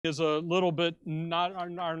Is a little bit not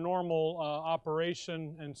our normal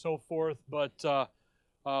operation and so forth, but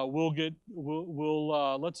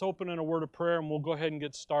let's open in a word of prayer and we'll go ahead and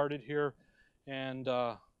get started here and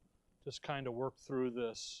just kind of work through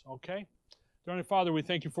this. Okay? Heavenly Father, we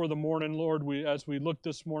thank you for the morning, Lord. As we look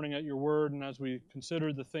this morning at your word and as we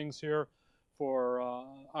consider the things here for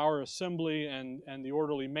our assembly and the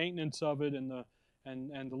orderly maintenance of it and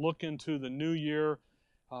to look into the new year.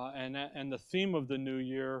 And the theme of the new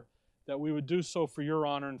year, that we would do so for your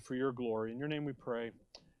honor and for your glory. In your name we pray.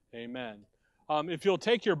 Amen. If you'll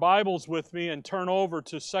take your Bibles with me and turn over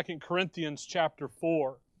to 2 Corinthians chapter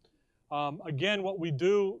 4. Again,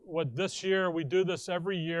 this year, we do this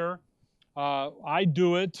every year. I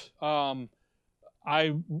do it. The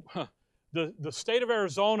state of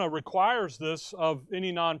Arizona requires this of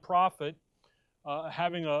any nonprofit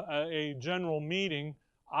having a general meeting.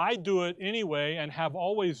 I do it anyway and have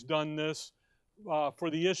always done this for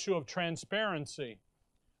the issue of transparency.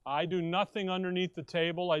 I do nothing underneath the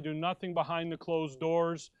table. I do nothing behind the closed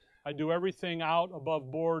doors. I do everything out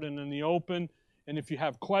above board and in the open. And if you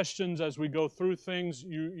have questions as we go through things,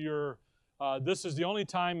 this is the only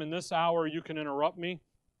time in this hour you can interrupt me.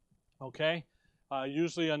 Okay?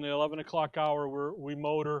 Usually on the 11 o'clock hour we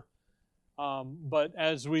motor. But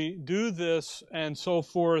as we do this and so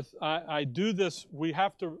forth, I do this, we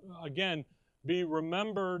have to, again, be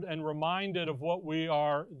remembered and reminded of what we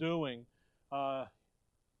are doing.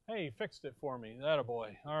 Hey, he fixed it for me.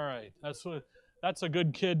 Attaboy. All right. That's a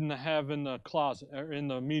good kid to have in the closet, or in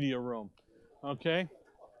the media room. Okay?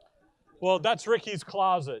 Well, that's Ricky's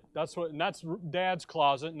closet. That's Dad's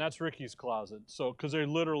closet, and that's Ricky's closet. So, because they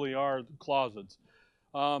literally are closets.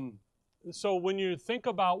 So when you think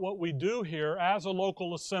about what we do here as a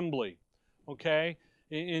local assembly, okay,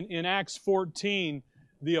 in Acts 14,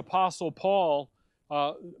 the Apostle Paul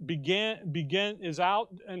is out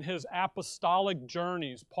in his apostolic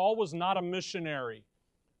journeys. Paul was not a missionary,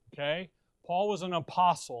 okay? Paul was an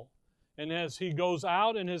apostle. And as he goes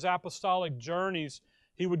out in his apostolic journeys,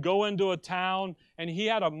 he would go into a town, and he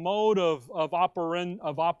had a mode of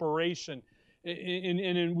operation.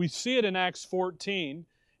 And we see it in Acts 14.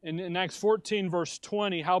 In Acts 14, verse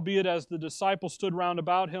 20, howbeit as the disciples stood round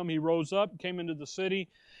about him, he rose up, came into the city,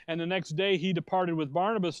 and the next day he departed with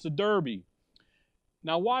Barnabas to Derbe.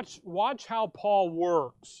 Now watch how Paul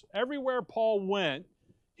works. Everywhere Paul went,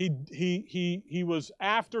 he was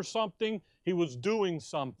after something, he was doing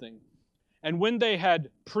something. And when they had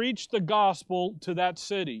preached the gospel to that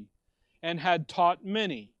city and had taught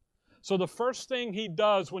many. So the first thing he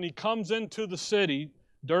does when he comes into the city,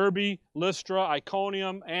 Derbe, Lystra,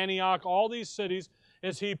 Iconium, Antioch, all these cities,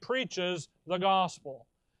 is he preaches the gospel.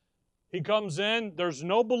 He comes in, there's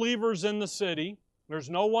no believers in the city,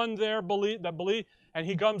 there's no one there that believe, and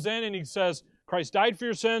he comes in and he says, Christ died for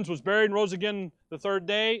your sins, was buried and rose again the third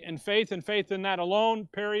day, and faith in that alone,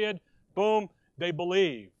 period, boom, they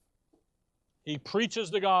believe. He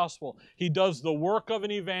preaches the gospel. He does the work of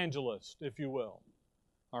an evangelist, if you will.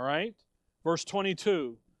 All right? Verse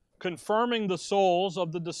 22. Confirming the souls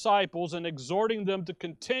of the disciples and exhorting them to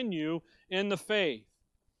continue in the faith,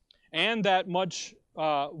 and that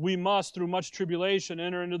we must, through much tribulation,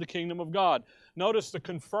 enter into the kingdom of God. Notice the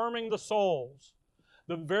confirming the souls.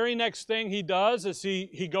 The very next thing he does is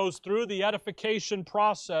he goes through the edification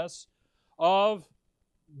process of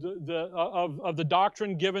the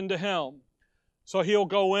doctrine given to him. So he'll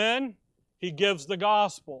go in, he gives the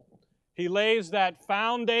gospel. He lays that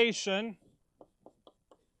foundation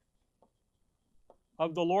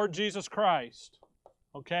of the Lord Jesus Christ.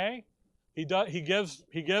 Okay? He gives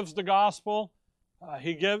the gospel.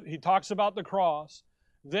 He talks about the cross.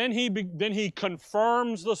 Then he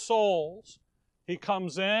confirms the souls. He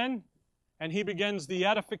comes in and he begins the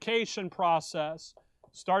edification process.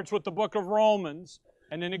 Starts with the book of Romans,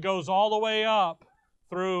 and then it goes all the way up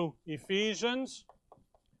through Ephesians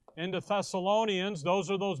into Thessalonians.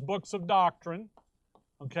 Those are those books of doctrine.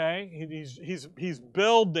 Okay? He's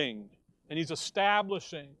building and he's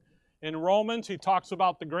establishing. In Romans, he talks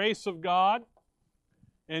about the grace of God.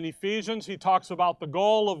 In Ephesians, he talks about the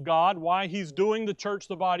goal of God, why he's doing the church,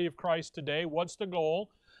 the body of Christ today. What's the goal?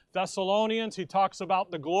 Thessalonians, he talks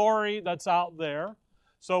about the glory that's out there.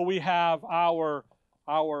 So we have our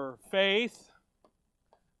faith,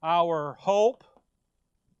 our hope,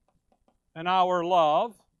 and our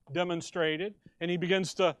love demonstrated. And he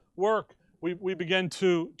begins to work. He begins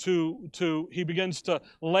to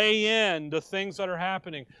lay in the things that are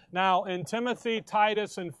happening. Now, in Timothy,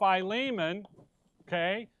 Titus, and Philemon,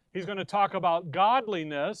 okay, he's going to talk about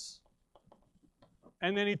godliness,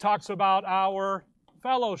 and then he talks about our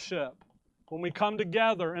fellowship. when we come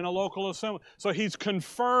together in a local assembly. So he's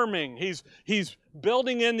confirming, he's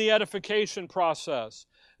building in the edification process.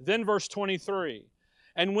 Then verse 23,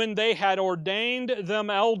 and when they had ordained them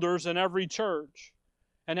elders in every church,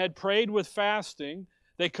 and had prayed with fasting,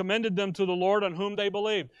 they commended them to the Lord on whom they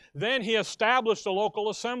believed. Then he established a local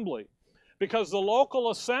assembly. Because the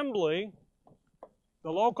local assembly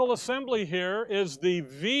here is the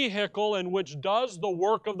vehicle in which does the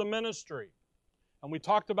work of the ministry. And we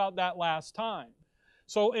talked about that last time.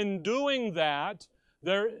 So in doing that,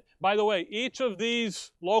 by the way, each of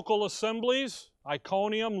these local assemblies,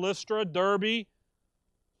 Iconium, Lystra, Derbe,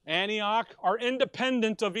 Antioch, are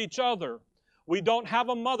independent of each other. We don't have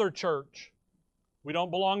a mother church. We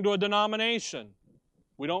don't belong to a denomination.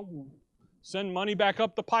 We don't send money back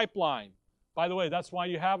up the pipeline. By the way, that's why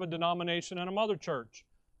you have a denomination and a mother church,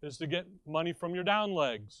 is to get money from your down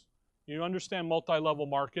legs. You understand multi-level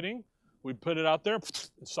marketing. We put it out there,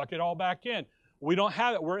 suck it all back in. We don't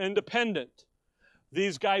have it. We're independent.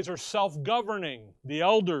 These guys are self-governing, the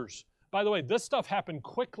elders. By the way, this stuff happened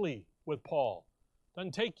quickly with Paul.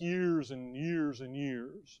 Doesn't take years and years and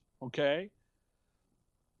years, okay?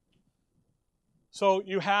 So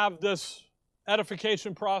you have this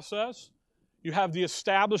edification process. You have the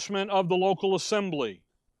establishment of the local assembly.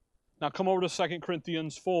 Now come over to 2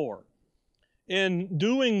 Corinthians 4. In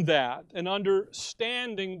doing that and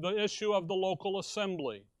understanding the issue of the local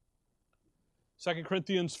assembly, 2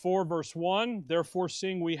 Corinthians 4 verse 1, therefore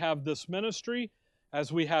seeing we have this ministry,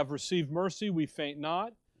 as we have received mercy, we faint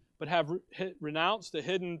not, but have renounced the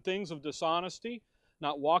hidden things of dishonesty,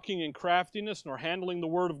 not walking in craftiness, nor handling the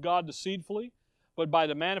word of God deceitfully, but by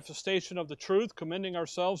the manifestation of the truth, commending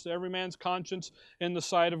ourselves to every man's conscience in the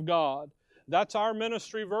sight of God. That's our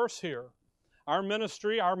ministry verse here. Our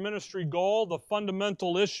ministry goal, the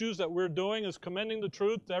fundamental issues that we're doing is commending the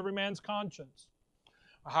truth to every man's conscience.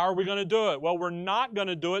 How are we going to do it? Well, we're not going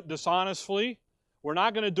to do it dishonestly. We're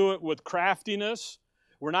not going to do it with craftiness.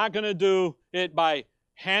 We're not going to do it by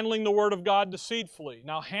handling the Word of God deceitfully.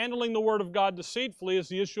 Now, handling the Word of God deceitfully is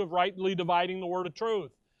the issue of rightly dividing the Word of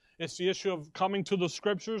truth. It's the issue of coming to the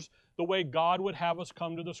Scriptures the way God would have us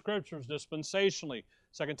come to the Scriptures, dispensationally.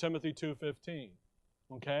 2 Timothy 2:15.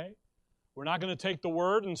 Okay? We're not going to take the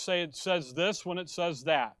Word and say it says this when it says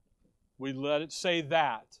that. We let it say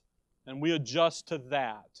that, and we adjust to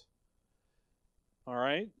that. All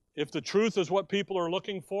right? If the truth is what people are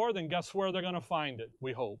looking for, then guess where they're going to find it,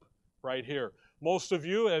 we hope, right here. Most of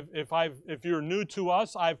you, if you're new to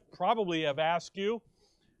us, I probably have asked you,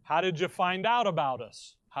 how did you find out about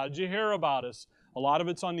us? How did you hear about us? A lot of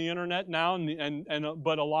it's on the internet now,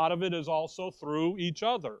 but a lot of it is also through each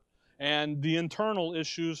other and the internal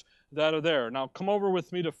issues that are there. Now, come over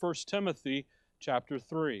with me to 1 Timothy chapter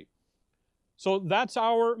 3. So that's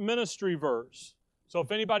our ministry verse. So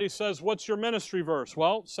if anybody says, what's your ministry verse?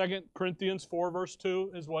 Well, 2 Corinthians 4 verse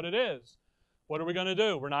 2 is what it is. What are we going to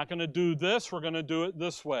do? We're not going to do this. We're going to do it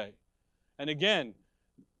this way. And again,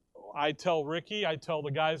 I tell Ricky, I tell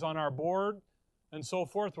the guys on our board, and so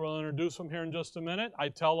forth. We'll introduce them here in just a minute. I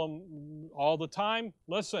tell them all the time,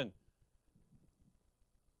 listen,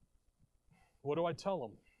 what do I tell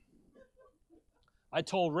them? I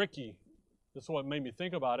told Ricky, this is what made me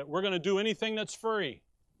think about it, we're going to do anything that's free.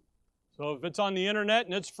 So if it's on the internet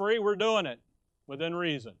and it's free, we're doing it within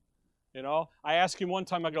reason. You know, I asked him one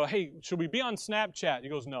time, I go, hey, should we be on Snapchat? He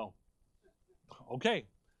goes, no. Okay.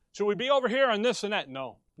 Should we be over here on this and that?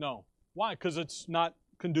 No. Why? Because it's not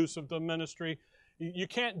conducive to ministry. You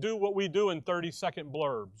can't do what we do in 30-second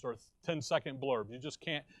blurbs or 10-second blurbs. You just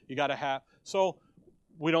can't. You got to have. So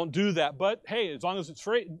we don't do that. But hey, as long as it's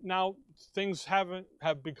free, now things have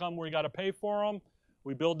become where you got to pay for them.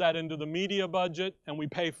 We build that into the media budget and we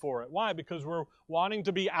pay for it. Why? Because we're wanting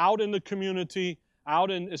to be out in the community,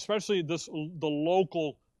 out in especially the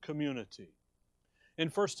local community. In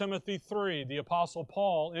 1 Timothy 3, the Apostle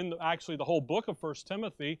Paul, actually the whole book of 1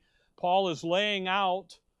 Timothy, Paul is laying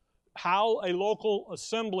out how a local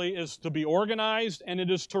assembly is to be organized and it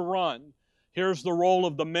is to run. Here's the role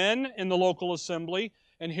of the men in the local assembly,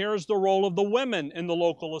 and here's the role of the women in the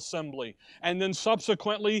local assembly. And then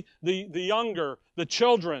subsequently, the younger, the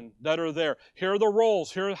children that are there. Here are the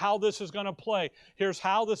roles. Here's how this is going to play. Here's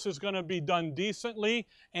how this is going to be done decently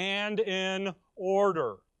and in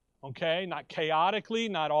order. Okay? Not chaotically,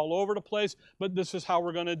 not all over the place, but this is how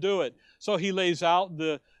we're going to do it. So he lays out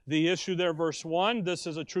the issue there, verse 1. This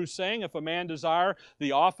is a true saying. If a man desire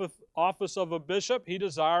the office of a bishop, he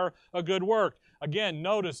desire a good work. Again,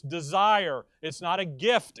 notice, desire. It's not a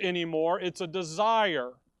gift anymore. It's a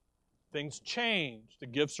desire. Things change. The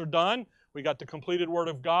gifts are done. We got the completed Word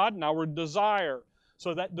of God. Now we're desire.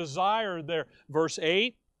 So that desire there, verse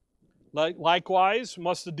 8, Likewise,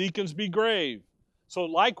 must the deacons be grave. So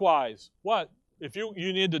likewise, what? If you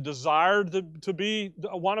need to desire to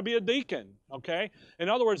want to be a deacon, okay? In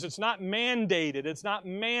other words, it's not mandated. It's not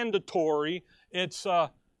mandatory. It's,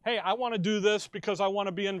 hey, I want to do this because I want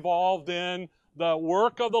to be involved in the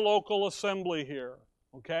work of the local assembly here,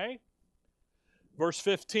 okay? Verse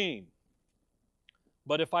 15.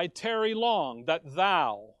 But if I tarry long, that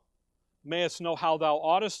thou mayest know how thou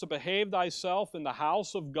oughtest to behave thyself in the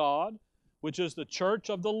house of God, which is the church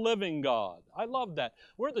of the living God. I love that.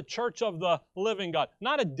 We're the church of the living God.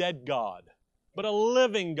 Not a dead God, but a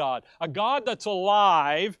living God. A God that's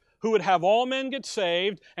alive, who would have all men get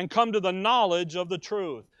saved and come to the knowledge of the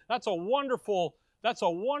truth. That's a wonderful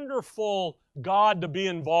God to be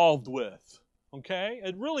involved with. Okay?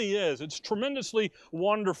 It really is. It's tremendously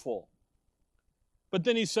wonderful. But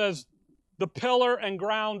then he says, the pillar and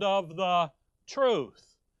ground of the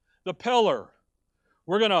truth. The pillar.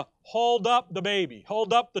 We're going to hold up the baby,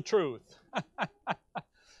 hold up the truth.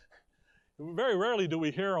 Very rarely do we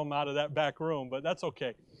hear them out of that back room, but that's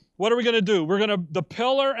okay. What are we going to do? We're going to, the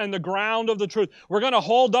pillar and the ground of the truth. We're going to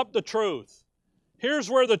hold up the truth. Here's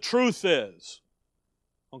where the truth is.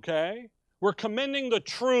 Okay? We're commending the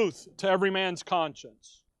truth to every man's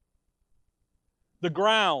conscience. The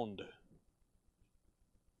ground.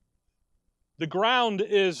 The ground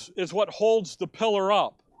is what holds the pillar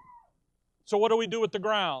up. So what do we do with the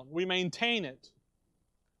ground? We maintain it.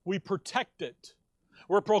 We protect it.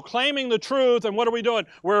 We're proclaiming the truth, and what are we doing?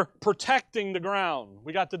 We're protecting the ground.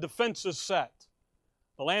 We got the defenses set.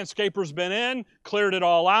 The landscaper's been in, cleared it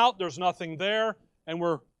all out, there's nothing there, and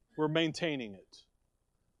we're maintaining it.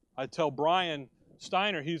 I tell Brian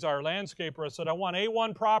Steiner, he's our landscaper, I said, I want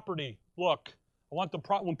A1 property. Look, I want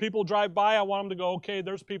when people drive by, I want them to go, okay,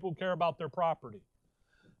 there's people who care about their property.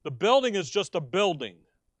 The building is just a building.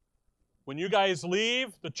 When you guys leave,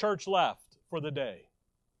 the church left for the day.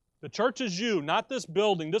 The church is you, not this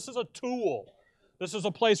building. This is a tool. This is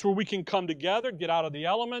a place where we can come together, get out of the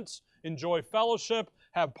elements, enjoy fellowship,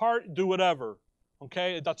 do whatever.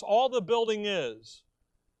 Okay? That's all the building is.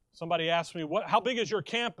 Somebody asked me, how big is your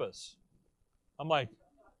campus? I'm like,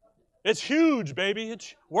 it's huge, baby.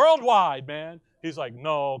 It's worldwide, man. He's like,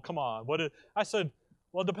 no, come on. I said,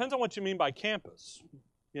 well, it depends on what you mean by campus.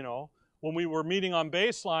 You know, when we were meeting on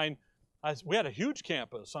Baseline, we had a huge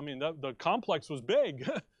campus. I mean, the complex was big,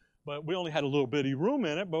 but we only had a little bitty room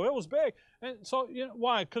in it, but it was big. And so, you know,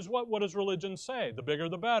 why? Because what does religion say? The bigger,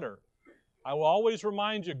 the better. I will always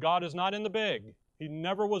remind you, God is not in the big. He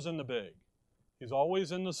never was in the big. He's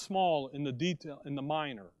always in the small, in the detail, in the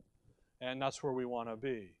minor. And that's where we want to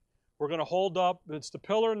be. We're going to hold up, it's the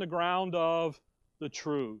pillar and the ground of the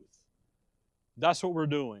truth. That's what we're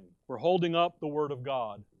doing. We're holding up the Word of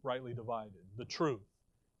God, rightly divided, the truth.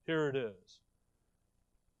 Here it is.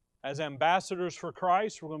 As ambassadors for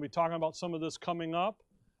Christ, we're going to be talking about some of this coming up.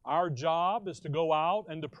 Our job is to go out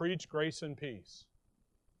and to preach grace and peace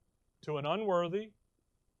to an unworthy,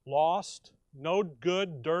 lost, no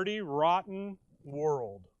good, dirty, rotten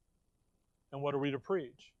world. And what are we to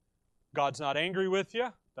preach? God's not angry with you.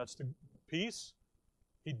 That's the peace.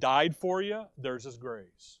 He died for you. There's His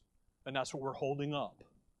grace. And that's what we're holding up.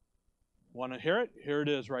 Want to hear it? Here it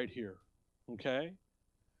is right here. Okay?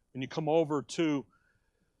 And you come over to,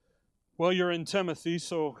 well, you're in Timothy,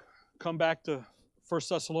 so come back to 1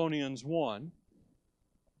 Thessalonians 1.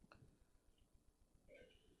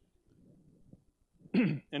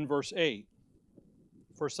 In verse 8.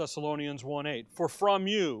 1 Thessalonians 1:8. For from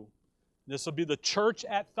you, this will be the church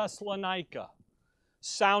at Thessalonica,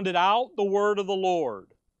 sounded out the word of the Lord,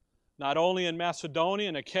 not only in Macedonia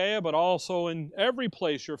and Achaia, but also in every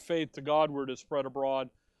place your faith to Godward is spread abroad,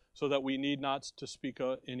 so that we need not to speak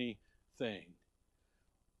of anything.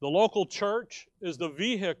 The local church is the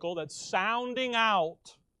vehicle that's sounding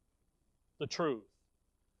out the truth.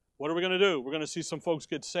 What are we going to do? We're going to see some folks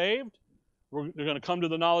get saved. They're going to come to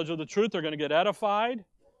the knowledge of the truth. They're going to get edified.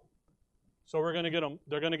 So we're going to get them.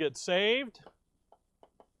 They're going to get saved.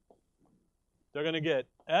 They're going to get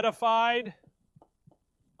edified,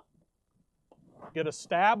 get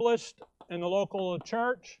established in the local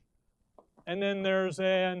church, and then there's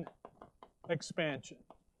an expansion.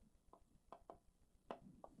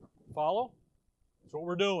 Follow? That's what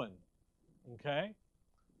we're doing. Okay?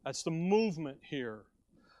 That's the movement here.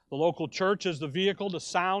 The local church is the vehicle to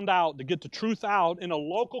sound out, to get the truth out in a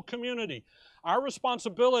local community. Our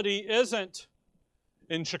responsibility isn't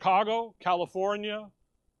in Chicago, California,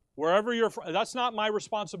 wherever you're from. That's not my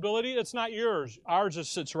responsibility. It's not yours. Ours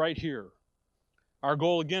just sits right here. Our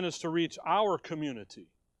goal, again, is to reach our community.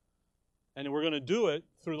 And we're going to do it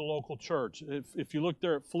through the local church. If you look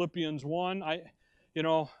there at Philippians 1,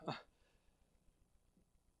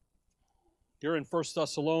 You're in 1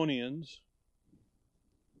 Thessalonians.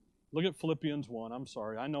 Look at Philippians 1. I'm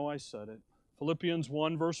sorry. I know I said it. Philippians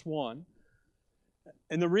 1, verse 1.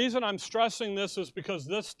 And the reason I'm stressing this is because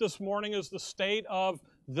this morning is the state of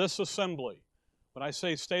this assembly. When I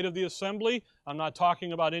say state of the assembly, I'm not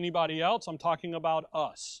talking about anybody else. I'm talking about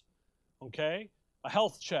us. Okay? A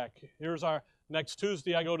health check. Here's our next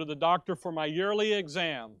Tuesday. I go to the doctor for my yearly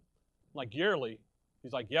exam. I'm like, yearly?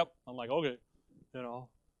 He's like, yep. I'm like, okay.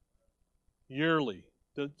 Yearly.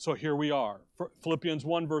 So here we are. Philippians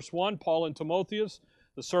 1, verse 1, Paul and Timotheus,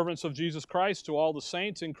 the servants of Jesus Christ, to all the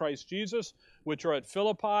saints in Christ Jesus, which are at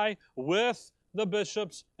Philippi, with the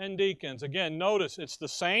bishops and deacons. Again, notice it's the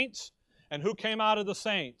saints, and who came out of the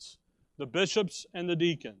saints? The bishops and the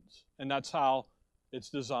deacons. And that's how it's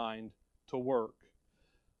designed to work.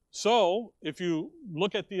 So, if you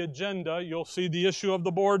look at the agenda, you'll see the issue of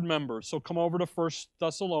the board members. So come over to 1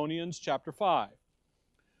 Thessalonians chapter 5.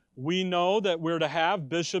 We know that we're to have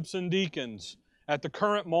bishops and deacons. At the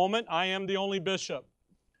current moment, I am the only bishop.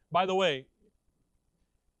 By the way,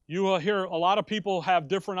 you will hear a lot of people have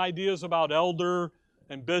different ideas about elder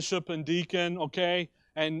and bishop and deacon, okay?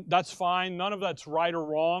 And that's fine. None of that's right or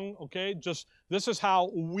wrong, okay? Just this is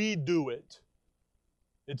how we do it.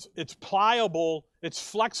 It's pliable, it's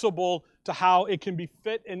flexible to how it can be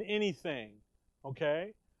fit in anything,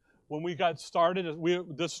 okay? When we got started,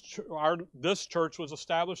 this church was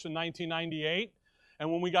established in 1998, and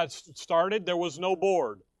when we got started, there was no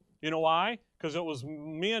board. You know why? Because it was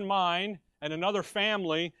me and mine, and another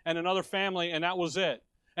family, and that was it.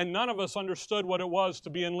 And none of us understood what it was to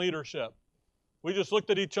be in leadership. We just looked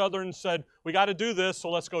at each other and said, we got to do this, so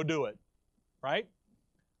let's go do it. Right?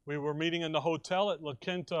 We were meeting in the hotel at La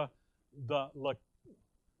Quinta,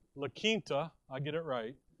 I get it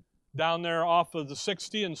right, down there off of the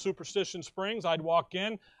 60 in Superstition Springs. I'd walk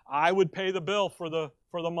in. I would pay the bill for the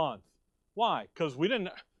month. Why? Because we didn't,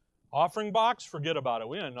 offering box, forget about it.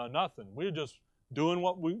 We didn't know nothing. We were just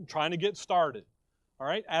doing trying to get started. All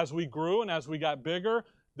right? As we grew and as we got bigger,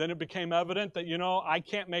 then it became evident that, I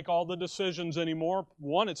can't make all the decisions anymore.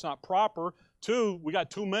 One, it's not proper. Two, we got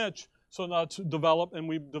too much. So now to develop, and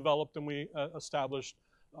we established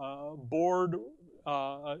board.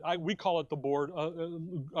 We call it the board,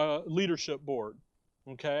 leadership board.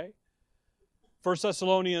 Okay? 1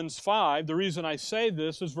 Thessalonians 5, the reason I say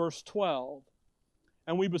this is verse 12.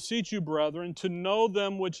 And we beseech you, brethren, to know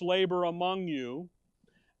them which labor among you,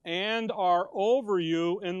 and are over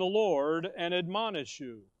you in the Lord, and admonish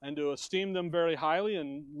you, and to esteem them very highly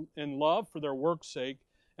in love for their work's sake,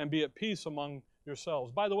 and be at peace among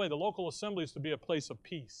yourselves. By the way, the local assembly is to be a place of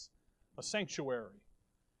peace, a sanctuary.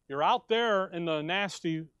 You're out there in the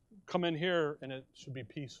nasty, come in here, and it should be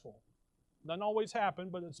peaceful. Doesn't always happen,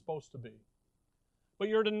 but it's supposed to be. But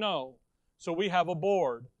you're to know. So we have a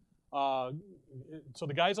board. So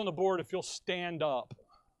the guys on the board, if you'll stand up,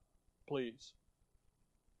 please.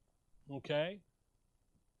 Okay?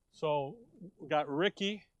 So we got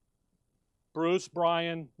Ricky, Bruce,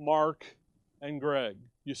 Brian, Mark, and Greg.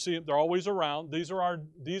 You see, they're always around. These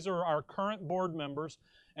are our current board members.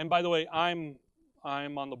 And by the way, I'm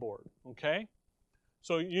on the board. Okay?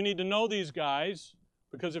 So you need to know these guys,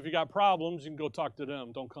 because if you got problems, you can go talk to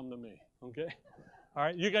them. Don't come to me. Okay? All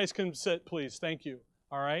right? You guys can sit, please. Thank you.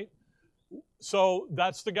 All right? So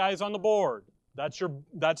that's the guys on the board.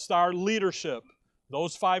 That's our leadership.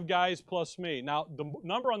 Those 5 guys plus me. Now, the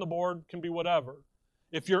number on the board can be whatever.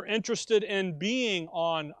 If you're interested in being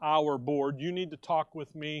on our board, you need to talk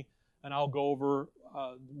with me, and I'll go over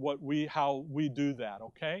how we do that,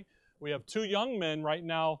 okay? We have 2 young men right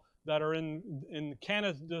now that are in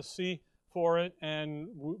candidacy for it, and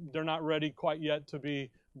they're not ready quite yet to be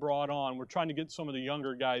brought on. We're trying to get some of the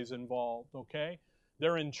younger guys involved, okay?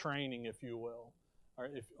 They're in training, if you will. All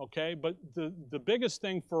right, okay? But the biggest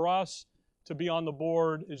thing for us to be on the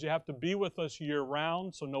board is you have to be with us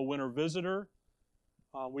year-round, so no winter visitor.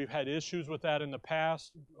 We've had issues with that in the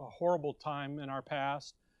past, a horrible time in our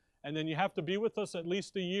past. And then you have to be with us at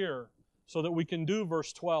least a year so that we can do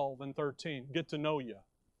verse 12 and 13, get to know you,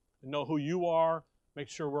 and know who you are, make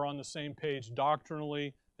sure we're on the same page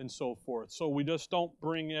doctrinally, and so forth. So we just don't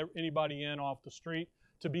bring anybody in off the street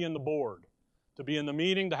to be in the board, to be in the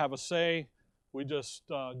meeting, to have a say. We just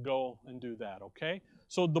go and do that, okay?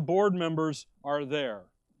 So the board members are there,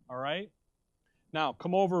 all right? Now,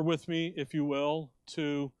 come over with me, if you will,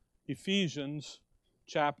 to Ephesians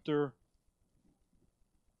chapter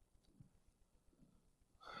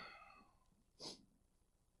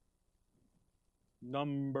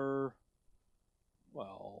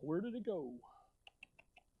where did it go?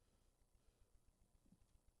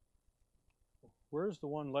 Where's the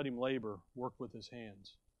one, let him labor, work with his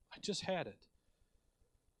hands? I just had it.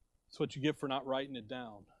 what you get for not writing it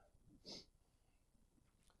down.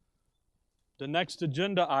 The next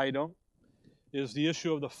agenda item is the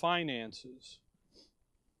issue of the finances.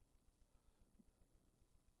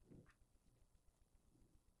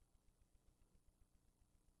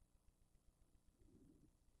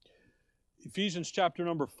 Ephesians chapter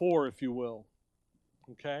number 4, if you will.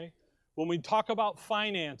 Okay? When we talk about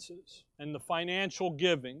finances and the financial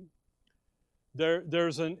giving,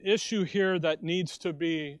 there's an issue here that needs to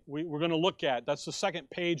be, we're going to look at. That's the second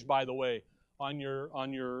page, by the way, on your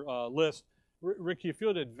list. Ricky, if you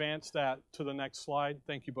would advance that to the next slide.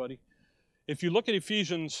 Thank you, buddy. If you look at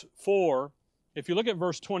Ephesians 4, if you look at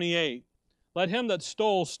verse 28, let him that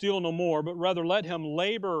stole steal no more, but rather let him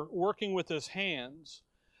labor, working with his hands,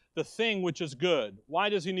 the thing which is good. Why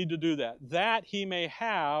does he need to do that? That he may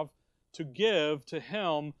have to give to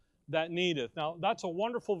him that needeth. Now, that's a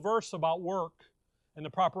wonderful verse about work and the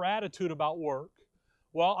proper attitude about work.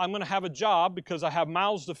 Well, I'm going to have a job because I have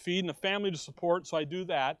mouths to feed and a family to support, so I do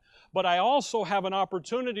that. But I also have an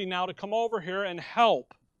opportunity now to come over here and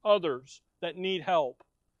help others that need help.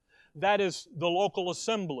 That is the local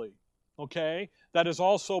assembly, okay? That is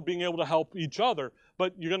also being able to help each other.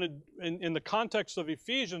 But you're going to, in the context of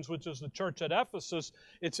Ephesians, which is the church at Ephesus,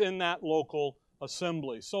 it's in that local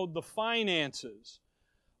assembly. So the finances.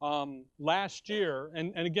 Last year,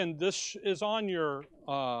 and again, this is on your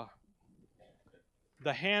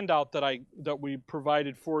the handout that we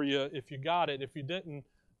provided for you if you got it. If you didn't,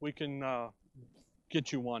 we can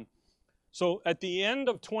get you one. So at the end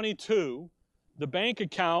of 22, the bank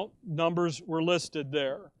account numbers were listed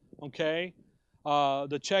there, okay?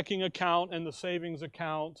 The checking account and the savings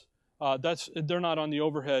account, they're not on the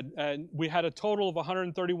overhead. And we had a total of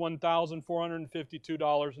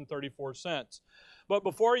 $131,452.34. But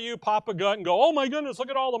before you pop a gut and go, oh my goodness, look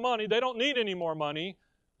at all the money, they don't need any more money,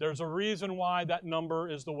 there's a reason why that number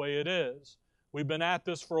is the way it is. We've been at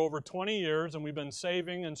this for over 20 years, and we've been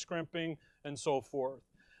saving and scrimping and so forth.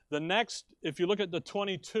 The next, if you look at the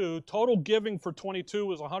 22, total giving for 22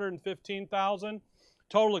 was $115,000.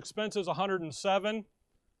 Total expenses, $107,000.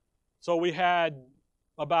 So we had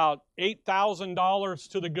about $8,000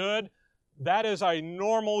 to the good. That is a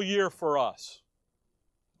normal year for us.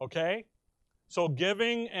 Okay? So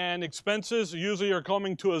giving and expenses usually are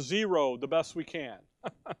coming to a zero the best we can.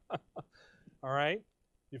 All right?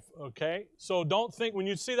 Okay? So don't think, when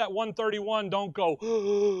you see that 131, don't go,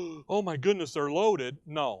 oh my goodness, they're loaded.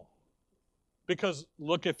 No. Because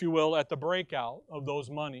look, if you will, at the breakout of those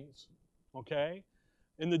monies. Okay?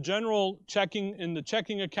 In the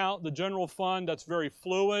checking account, the general fund, that's very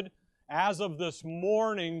fluid. As of this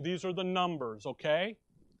morning, these are the numbers, okay?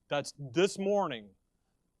 That's this morning.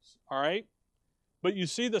 All right? But you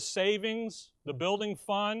see the savings, the building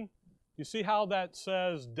fund. You see how that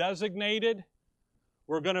says designated?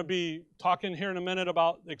 We're going to be talking here in a minute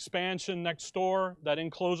about expansion next door, that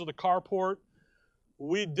enclosure, the carport.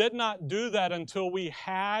 We did not do that until we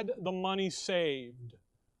had the money saved.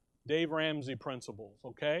 Dave Ramsey principles,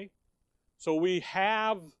 okay? So we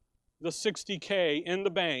have the $60K in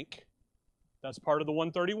the bank. That's part of the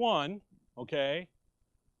 131, okay?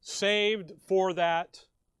 Saved for that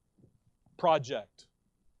project.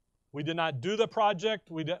 We did not do the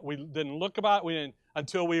project. We didn't look about it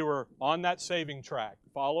until we were on that saving track.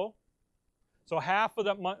 Follow? So half of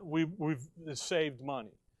that money, we've saved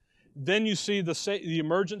money. Then you see the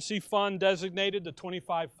emergency fund designated, the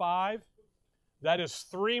 25.5. That is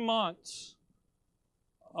 3 months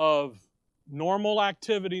of normal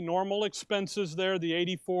activity, normal expenses there, the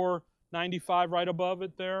 84.95 right above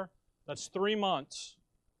it there. That's 3 months.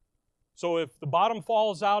 So if the bottom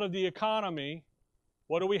falls out of the economy,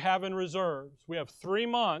 what do we have in reserves? We have 3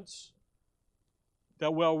 months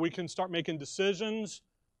that, well, we can start making decisions,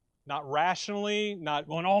 not rationally, not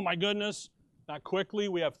going, oh my goodness, not quickly.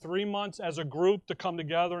 We have 3 months as a group to come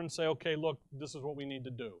together and say, okay, look, this is what we need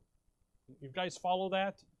to do. You guys follow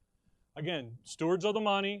that? Again, stewards of the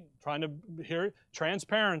money, trying to hear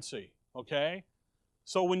transparency, okay?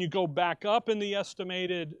 So when you go back up in the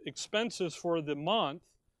estimated expenses for the month,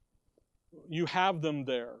 you have them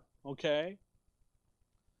there, okay?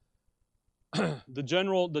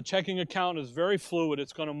 The checking account is very fluid.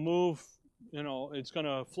 It's going to move, it's going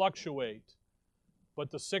to fluctuate.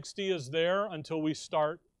 But the 60 is there until we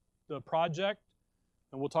start the project,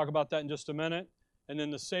 and we'll talk about that in just a minute. And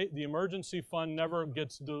then the emergency fund never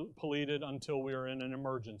gets depleted until we are in an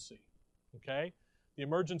emergency, okay? The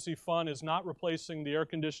emergency fund is not replacing the air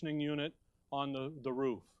conditioning unit on the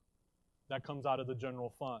roof. That comes out of the general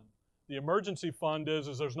fund. The emergency fund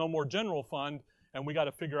is there's no more general fund, and we got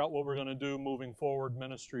to figure out what we're going to do moving forward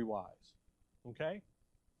ministry-wise, okay?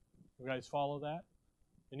 You guys follow that?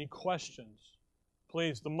 Any questions?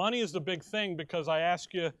 Please. The money is the big thing because I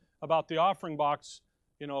ask you about the offering box,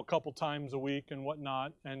 a couple times a week and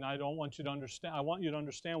whatnot, and I don't want you to understand. I want you to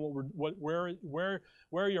understand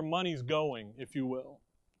where your money's going, if you will.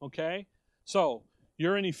 Okay? So,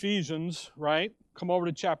 you're in Ephesians, right? Come over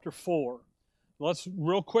to chapter 4. Let's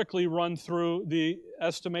real quickly run through the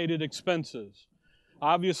estimated expenses.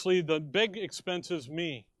 Obviously, the big expense is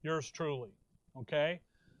me, yours truly. Okay?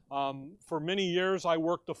 For many years, I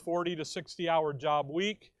worked a 40 to 60-hour job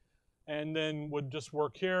week, and then would just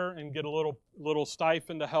work here and get a little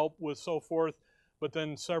stipend to help with so forth. But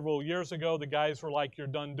then several years ago, the guys were like, "You're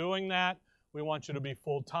done doing that. We want you to be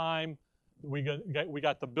full-time." We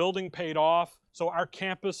got the building paid off, so our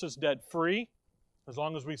campus is debt-free. As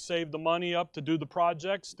long as we save the money up to do the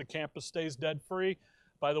projects, the campus stays debt-free.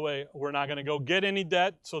 By the way, we're not going to go get any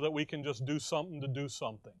debt so that we can just do something to do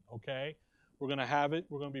something, okay? We're going to have it.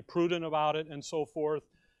 We're going to be prudent about it and so forth.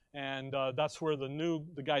 And that's where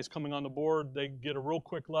the guys coming on the board, they get a real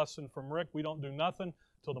quick lesson from Rick. We don't do nothing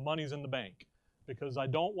till the money's in the bank, because I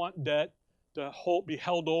don't want debt to be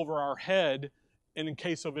held over our head in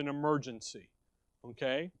case of an emergency,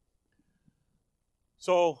 okay?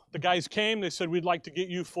 So the guys came. They said, "We'd like to get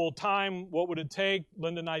you full-time. What would it take?"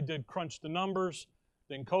 Linda and I did crunch the numbers.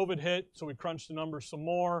 Then COVID hit, so we crunched the numbers some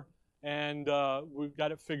more, and we've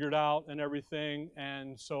got it figured out and everything.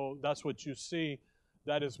 And so that's what you see.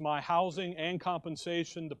 That is my housing and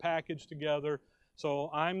compensation, the package together. So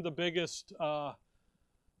I'm the biggest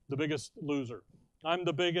loser. I'm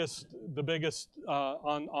the biggest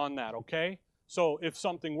on that, okay? So if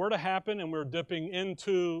something were to happen and we're dipping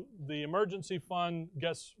into the emergency fund,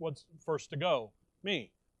 guess what's first to go?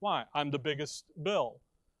 Me. Why? I'm the biggest bill.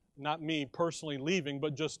 Not me personally leaving,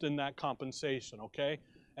 but just in that compensation, okay?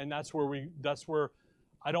 And that's where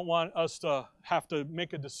I don't want us to have to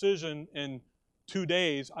make a decision in 2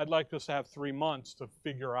 days. I'd like us to have 3 months to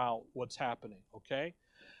figure out what's happening, okay?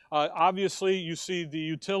 Obviously, you see the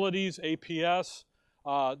utilities, APS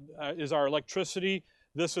is our electricity.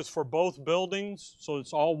 This is for both buildings, so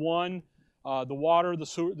it's all one. The water, the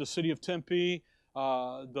sewer, the city of Tempe,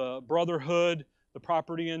 the Brotherhood, the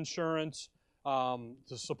property insurance,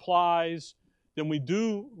 the supplies. Then we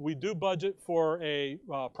do budget for a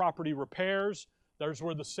property repairs. There's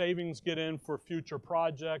where the savings get in for future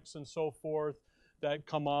projects and so forth that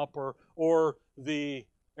come up, or the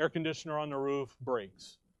air conditioner on the roof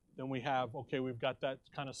breaks. Then we've got that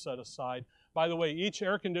kind of set aside. By the way, each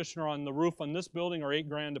air conditioner on the roof on this building are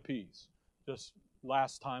 $8,000 a piece. Just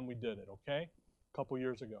last time we did it, okay? A couple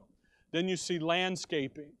years ago. Then you see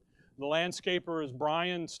landscaping. The landscaper is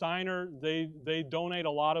Brian Steiner. They donate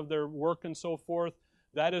a lot of their work and so forth.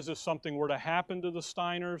 That is, if something were to happen to the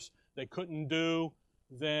Steiners they couldn't do,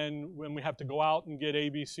 then when we have to go out and get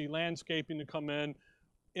ABC Landscaping to come in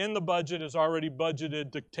the budget is already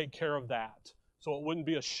budgeted to take care of that. So it wouldn't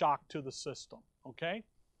be a shock to the system, okay?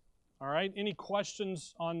 All right, any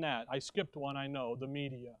questions on that? I skipped one, I know, the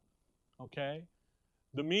media, okay?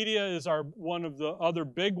 The media is one of the other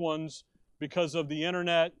big ones because of the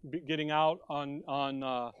internet getting out on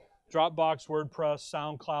Dropbox, WordPress,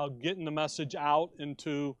 SoundCloud, getting the message out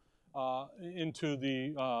into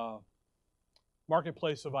the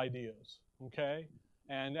marketplace of ideas, okay?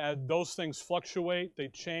 And as those things fluctuate, they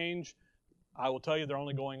change. I will tell you they're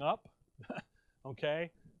only going up,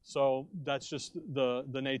 okay? So that's just the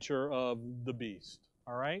nature of the beast,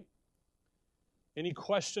 all right? Any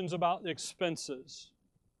questions about the expenses?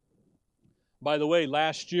 By the way,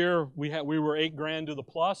 last year we were $8,000 to the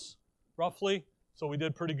plus, roughly. So we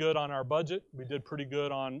did pretty good on our budget. We did pretty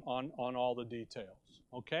good on all the details,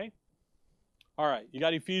 okay? All right, you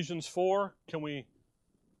got Ephesians 4.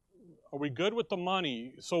 Are we good with the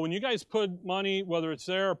money? So when you guys put money, whether it's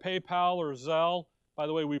there or PayPal or Zelle, by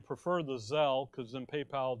the way, we prefer the Zelle because then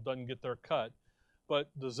PayPal doesn't get their cut. But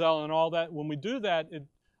the Zelle and all that, when we do that,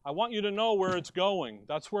 I want you to know where it's going.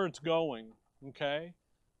 That's where it's going, okay?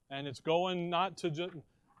 And it's going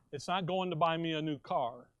it's not going to buy me a new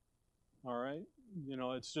car, all right?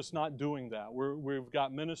 It's just not doing that. We've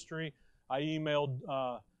got ministry. I emailed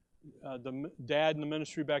the dad in the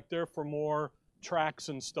ministry back there for more tracks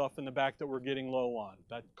and stuff in the back that we're getting low on.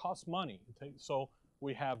 That costs money. So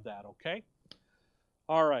we have that, okay?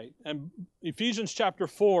 All right, and Ephesians chapter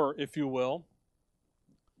 4, if you will.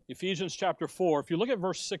 Ephesians chapter 4, if you look at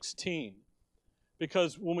verse 16,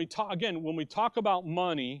 because when we talk about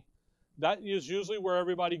money, that is usually where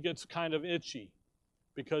everybody gets kind of itchy,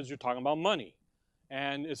 because you're talking about money.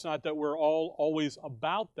 And it's not that we're all always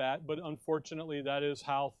about that, but unfortunately that is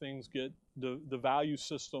how things get, the value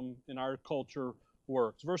system in our culture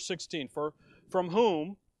works. Verse 16, from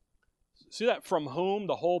whom, See that? From whom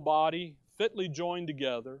the whole body, fitly joined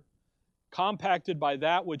together, compacted by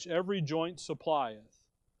that which every joint supplieth,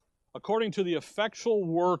 according to the effectual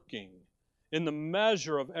working in the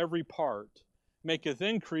measure of every part, maketh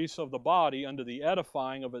increase of the body unto the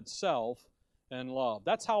edifying of itself in love.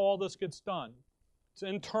 That's how all this gets done. It's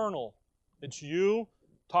internal. It's you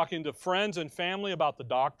talking to friends and family about the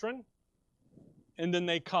doctrine, and then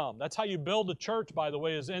they come. That's how you build a church, by the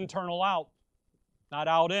way, is internal out, not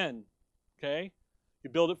out in. Okay? You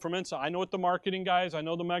build it from inside. I know what the marketing guys, I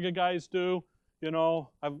know the mega guys do,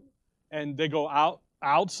 and they go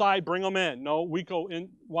outside, bring them in. No, we go in.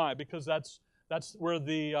 Why? Because that's where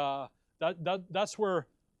that's where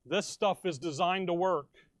this stuff is designed to work,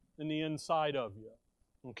 in the inside of you.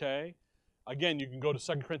 Okay? Again, you can go to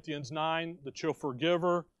 2 Corinthians 9, the cheerful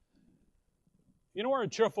giver. You know where a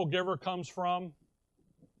cheerful giver comes from?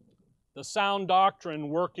 The sound doctrine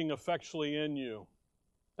working effectually in you.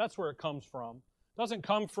 That's where it comes from. It doesn't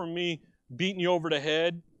come from me beating you over the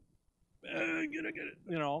head. Get it.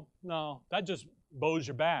 No, that just bows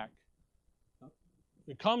you back.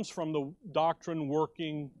 It comes from the doctrine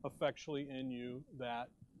working effectually in you that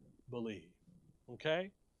believe.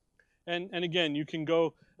 Okay? And again, you can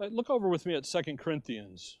go, look over with me at 2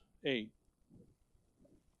 Corinthians 8.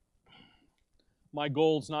 My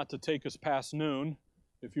goal is not to take us past noon.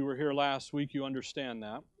 If you were here last week, you understand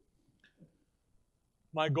that.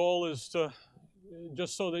 My goal is to,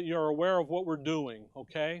 just so that you're aware of what we're doing,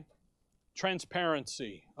 okay?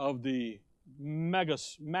 Transparency of the mega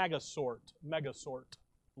sort,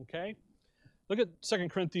 okay? Look at 2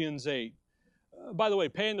 Corinthians 8. By the way,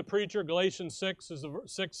 paying the preacher, Galatians 6 is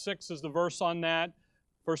the verse on that.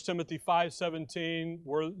 1 Timothy 5:17,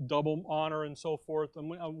 we're double honor and so forth. And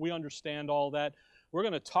we understand all that. We're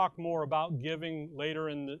going to talk more about giving later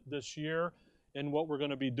in this year and what we're going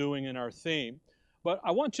to be doing in our theme. But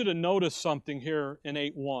I want you to notice something here in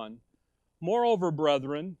 8:1. Moreover,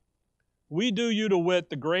 brethren, we do you to wit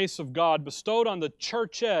the grace of God bestowed on the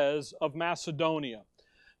churches of Macedonia.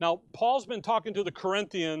 Now, Paul's been talking to the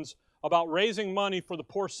Corinthians about raising money for the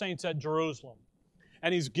poor saints at Jerusalem.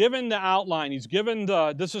 And he's given the outline. He's given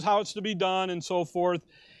this is how it's to be done and so forth.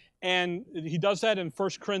 And he does that in 1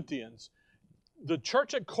 Corinthians. The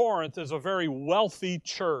church at Corinth is a very wealthy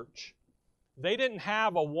church. They didn't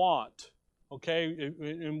have a want, okay?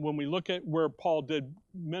 And when we look at where Paul did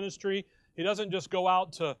ministry, he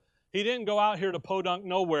didn't go out here to podunk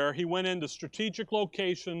nowhere. He went into strategic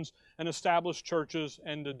locations and established churches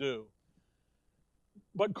and to do.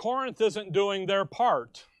 But Corinth isn't doing their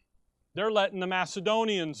part. They're letting the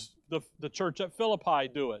Macedonians, the church at Philippi,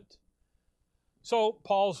 do it. So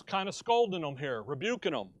Paul's kind of scolding them here,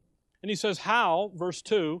 rebuking them. And he says, how? Verse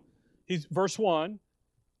 2, verse 1,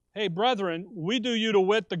 hey, brethren, we do you to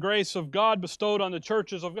wit the grace of God bestowed on the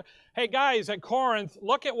churches of God. Hey, guys, at Corinth,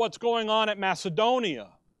 look at what's going on at Macedonia.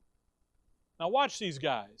 Now watch these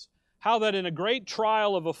guys. How that in a great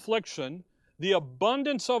trial of affliction, the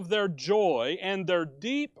abundance of their joy and their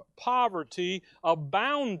deep poverty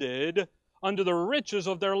abounded unto the riches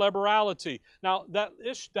of their liberality. Now,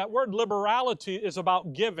 that word liberality is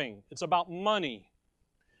about giving. It's about money.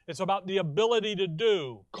 It's about the ability to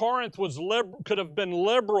do. Corinth could have been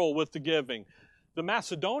liberal with the giving. The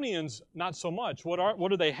Macedonians, not so much. What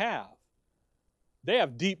do they have? They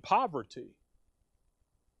have deep poverty.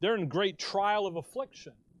 They're in great trial of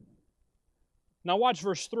affliction. Now watch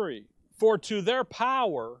verse 3. For to their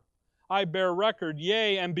power I bear record,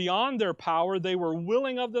 yea, and beyond their power they were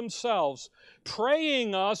willing of themselves,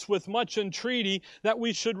 praying us with much entreaty that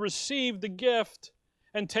we should receive the gift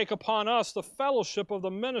and take upon us the fellowship of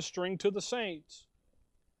the ministering to the saints.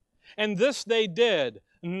 And this they did,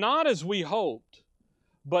 not as we hoped,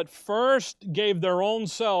 but first gave their own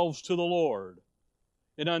selves to the Lord,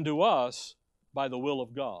 and unto us by the will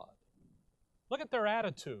of God. Look at their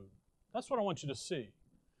attitude. That's what I want you to see.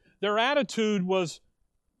 Their attitude was,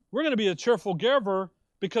 we're going to be a cheerful giver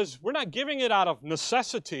because we're not giving it out of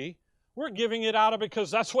necessity. We're giving it out of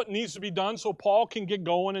because that's what needs to be done so Paul can get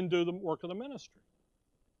going and do the work of the ministry.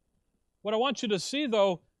 What I want you to see,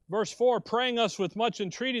 though, verse 4, praying us with much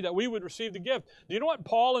entreaty that we would receive the gift. Do you know what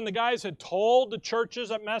Paul and the guys had told the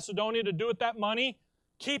churches at Macedonia to do with that money?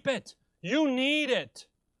 Keep it. You need it.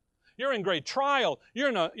 You're in great trial.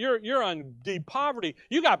 You're on deep poverty.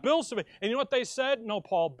 You got bills to pay. And you know what they said? No,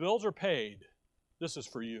 Paul, bills are paid. This is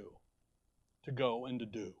for you to go and to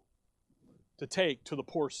do, to take to the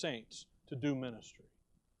poor saints, to do ministry.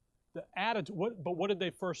 The attitude. But what did they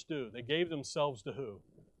first do? They gave themselves to who?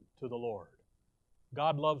 To the Lord.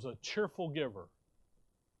 God loves a cheerful giver.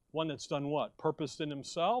 One that's done what? Purposed in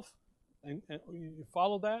himself. And you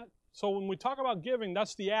follow that? So when we talk about giving,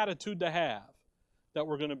 that's the attitude to have that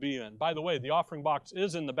we're going to be in. By the way, the offering box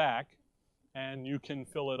is in the back, and you can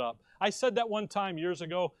fill it up. I said that one time years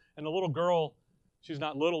ago, and the little girl, she's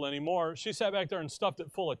not little anymore, she sat back there and stuffed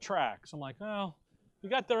it full of tracts. I'm like, well, you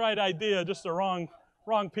got the right idea, just the wrong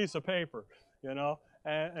piece of paper, you know.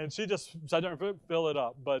 And she just said, fill it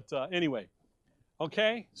up. But anyway,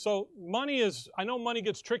 okay. So money is, I know money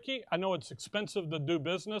gets tricky. I know it's expensive to do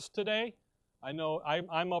business today. I know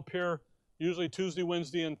I'm up here usually Tuesday,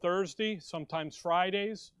 Wednesday, and Thursday, sometimes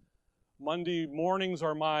Fridays. Monday mornings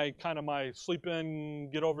are my sleep in,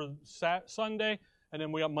 get over Sunday, and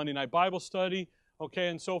then we have Monday night Bible study, okay,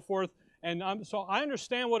 and so forth. And so I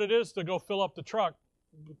understand what it is to go fill up the truck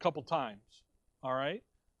a couple times, all right?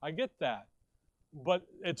 I get that. But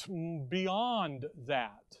it's beyond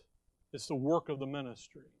that. It's the work of the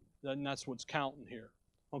ministry. And that's what's counting here,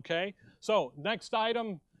 okay? So next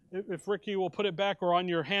item, if Ricky will put it back or on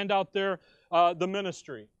your handout there, the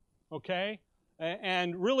ministry, okay?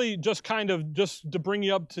 And really just just to bring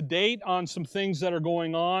you up to date on some things that are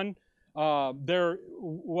going on. There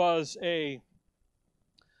was the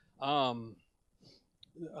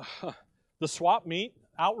swap meet,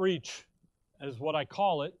 outreach is what I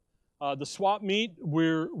call it. The swap meet,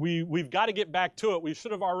 we've got to get back to it. We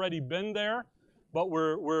should have already been there, but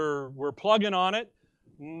we're plugging on it.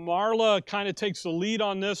 Marla kind of takes the lead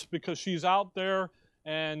on this because she's out there,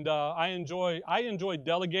 and I enjoy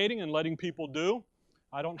delegating and letting people do.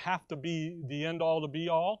 I don't have to be the end-all to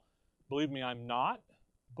be-all. Believe me, I'm not.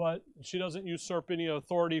 But she doesn't usurp any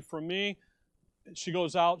authority from me. She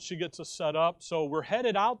goes out, she gets us set up. So we're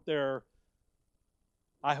headed out there,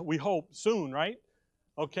 we hope, soon, right?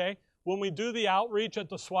 Okay. When we do the outreach at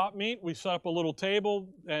the swap meet, we set up a little table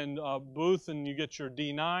and a booth, and you get your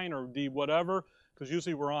D9 or D whatever, because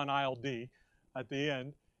usually we're on aisle D at the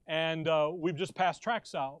end. And we've just passed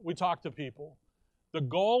tracts out. We talk to people. The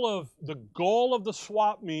goal of the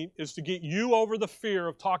swap meet is to get you over the fear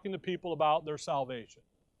of talking to people about their salvation.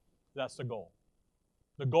 That's the goal.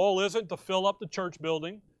 The goal isn't to fill up the church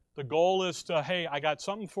building. The goal is to, hey, I got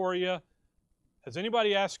something for you. Has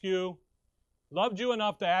anybody asked you, loved you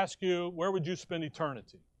enough to ask you, where would you spend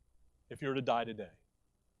eternity if you were to die today?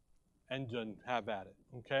 And then have at it,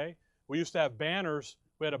 okay? We used to have banners.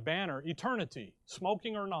 We had a banner, eternity,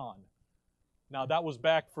 smoking or non. Now, that was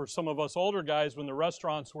back for some of us older guys when the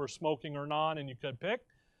restaurants were smoking or non and you could pick.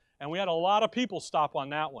 And we had a lot of people stop on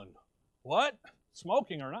that one. What?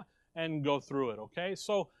 Smoking or not? And go through it, okay?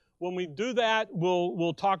 So when we do that,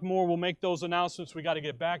 we'll talk more. We'll make those announcements. We got to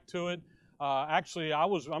get back to it. Actually,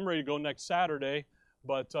 I'm ready to go next Saturday,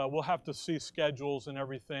 but we'll have to see schedules and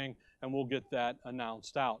everything, and we'll get that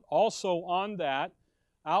announced out. Also on that,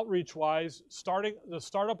 outreach-wise, the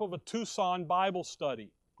startup of a Tucson Bible study,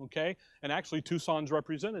 okay? And actually, Tucson's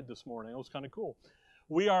represented this morning. It was kind of cool.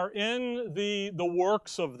 We are in the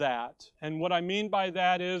works of that, and what I mean by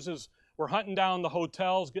that is we're hunting down the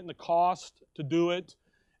hotels, getting the cost to do it,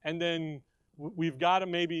 and then we've got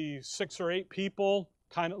maybe 6 or 8 people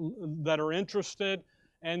kind of that are interested,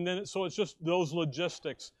 and then so it's just those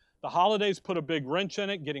logistics. The holidays put a big wrench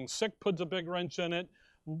in it. Getting sick puts a big wrench in it,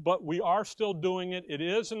 but we are still doing it. It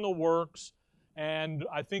is in the works, and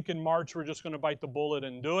I think in March we're just going to bite the bullet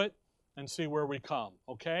and do it and see where we come,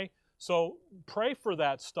 okay? So pray for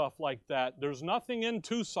that stuff like that. There's nothing in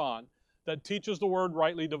Tucson that teaches the word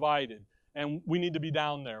rightly divided, and we need to be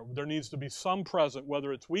down there. There needs to be some present,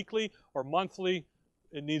 whether it's weekly or monthly.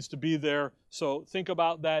 It needs to be there. So think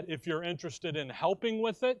about that. If you're interested in helping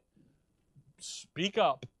with it, speak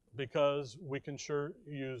up, because we can sure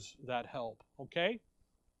use that help, okay?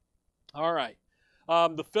 All right.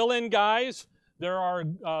 The fill-in guys, there are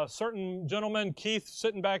certain gentlemen, Keith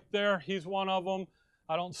sitting back there, he's one of them.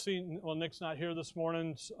 I don't see, well, Nick's not here this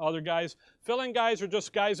morning, other guys. Fill-in guys are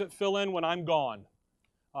just guys that fill in when I'm gone.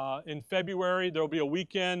 In February, there will be a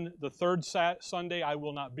weekend. The third Sunday, I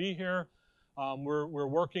will not be here. We're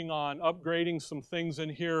working on upgrading some things in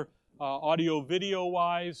here, audio-video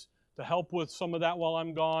wise, to help with some of that while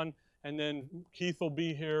I'm gone. And then Keith will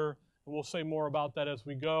be here, and we'll say more about that as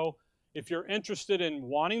we go. If you're interested in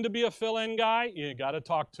wanting to be a fill-in guy, you got to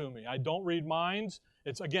talk to me. I don't read minds.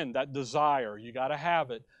 It's, again, that desire. You got to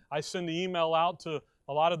have it. I send the email out to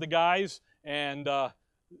a lot of the guys, and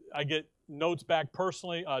I get notes back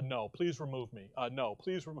personally. No, please remove me. No,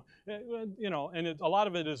 please remove. You know, and a lot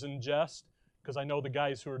of it is in jest, because I know the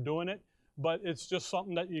guys who are doing it. But it's just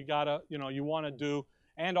something that you got to, you want to do.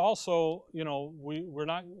 And also, we're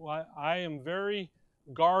not, I am very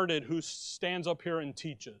guarded who stands up here and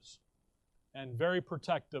teaches, and very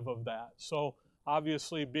protective of that. So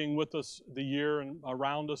obviously being with us the year and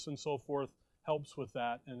around us and so forth, helps with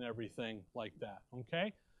that and everything like that,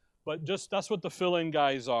 okay? But just that's what the fill-in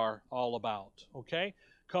guys are all about, okay?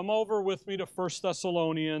 Come over with me to 1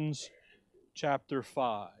 Thessalonians chapter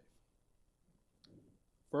 5.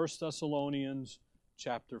 1 Thessalonians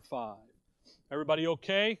chapter 5. Everybody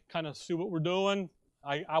okay? Kind of see what we're doing?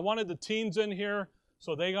 I wanted the teens in here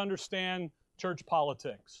so they understand church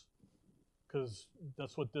politics, because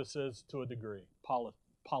that's what this is to a degree,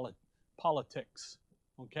 politics,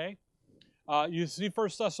 okay? You see 1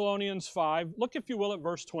 Thessalonians 5. Look, if you will, at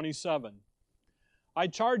verse 27. I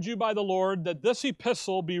charge you by the Lord that this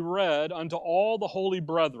epistle be read unto all the holy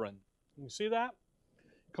brethren. You see that?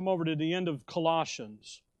 Come over to the end of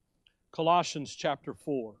Colossians. Colossians chapter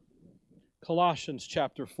 4. Colossians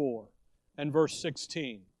chapter 4 and verse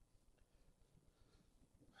 16.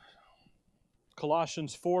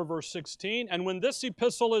 Colossians 4 verse 16. And when this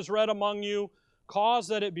epistle is read among you, cause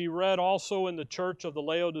that it be read also in the church of the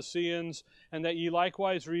Laodiceans, and that ye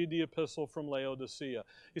likewise read the epistle from Laodicea.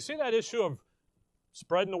 You see that issue of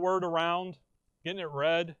spreading the word around, getting it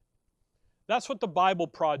read? That's what the Bible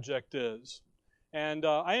Project is. And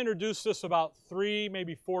I introduced this about 3,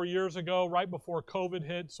 maybe 4 years ago, right before COVID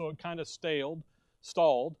hit, so it kind of stalled.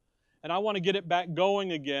 And I want to get it back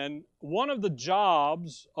going again. One of the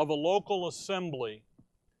jobs of a local assembly,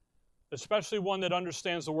 especially one that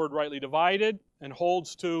understands the word rightly divided and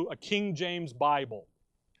holds to a King James Bible.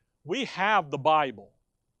 We have the Bible.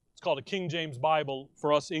 It's called a King James Bible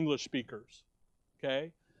for us English speakers.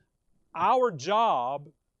 Okay? Our job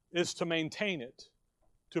is to maintain it,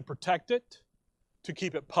 to protect it, to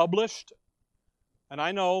keep it published. And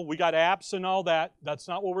I know we got apps and all that. That's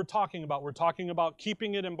not what we're talking about. We're talking about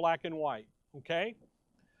keeping it in black and white. Okay?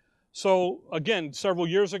 So, again, several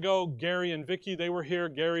years ago, Gary and Vicki, they were here.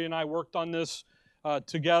 Gary and I worked on this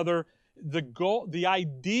together. The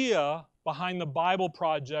idea behind the Bible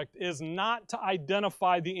Project is not to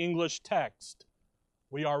identify the English text.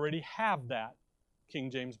 We already have that,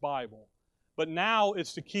 King James Bible. But now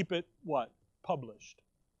it's to keep it, what? Published.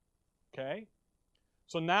 Okay?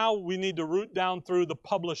 So now we need to root down through the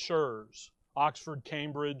publishers, Oxford,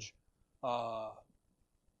 Cambridge,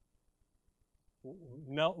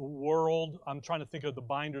 World. I'm trying to think of the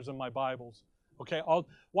binders in my Bibles. Okay,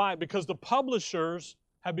 why? Because the publishers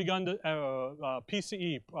have begun to,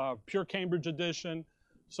 PCE, Pure Cambridge Edition,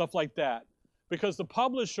 stuff like that. Because the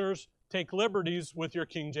publishers take liberties with your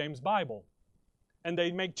King James Bible. And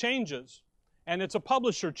they make changes. And it's a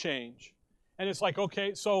publisher change. And it's like,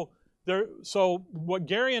 okay, so what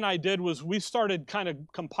Gary and I did was we started kind of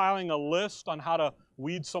compiling a list on how to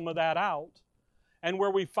weed some of that out. And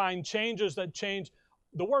where we find changes that change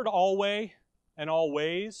the word alway and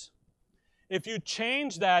always. If you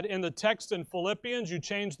change that in the text in Philippians, you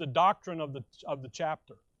change the doctrine of the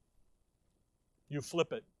chapter. You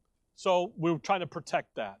flip it. So we're trying to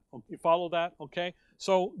protect that. You follow that? Okay?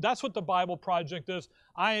 So that's what the Bible Project is.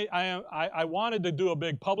 I wanted to do a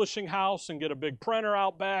big publishing house and get a big printer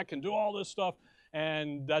out back and do all this stuff,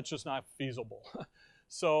 and that's just not feasible.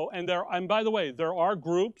 So, and by the way, there are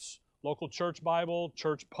groups, local church Bible,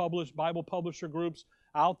 Bible publisher groups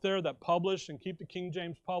out there that publish and keep the King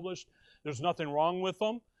James published. There's nothing wrong with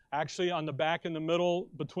them. Actually, on the back in the middle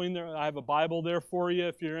between there, I have a Bible there for you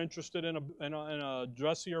if you're interested in a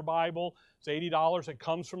dressier Bible. It's $80. It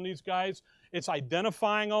comes from these guys. It's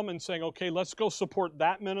identifying them and saying, okay, let's go support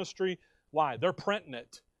that ministry. Why? They're printing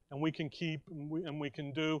it, and we can keep and we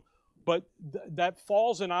can do. But that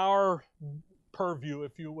falls in our purview,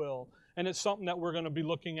 if you will, and it's something that we're going to be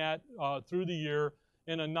looking at through the year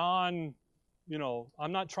in a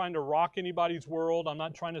I'm not trying to rock anybody's world. I'm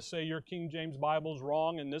not trying to say your King James Bible's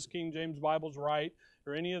wrong and this King James Bible's right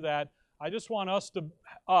or any of that. I just want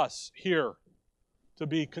us here to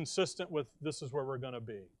be consistent with this is where we're going to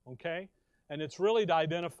be, okay? And it's really to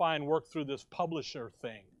identify and work through this publisher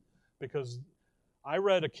thing, because I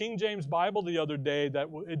read a King James Bible the other day that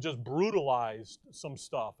it just brutalized some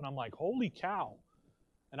stuff, and I'm like, holy cow.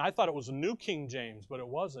 And I thought it was a new King James, but it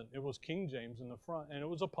wasn't. It was King James in the front, and it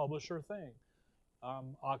was a publisher thing.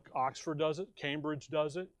 Oxford does it, Cambridge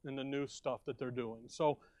does it, and the new stuff that they're doing.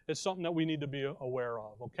 So it's something that we need to be aware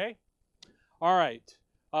of, okay? All right.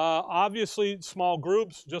 Obviously, small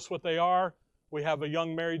groups, just what they are. We have a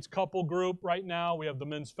young married couple group right now. We have the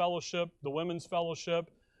men's fellowship, the women's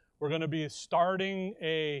fellowship. We're going to be starting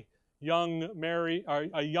a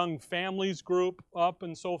young families group up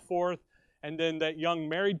and so forth. And then that young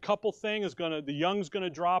married couple thing the young's going to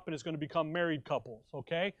drop and it's going to become married couples,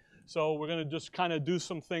 okay? So we're going to just kind of do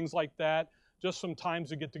some things like that, just some times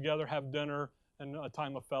to get together, have dinner, and a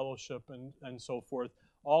time of fellowship and so forth.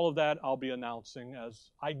 All of that I'll be announcing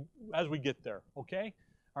as we get there, okay?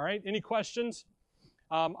 All right, any questions?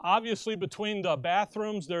 Obviously, between the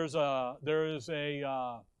bathrooms, there is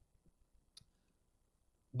a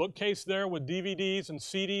bookcase there with DVDs and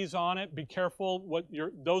CDs on it. Be careful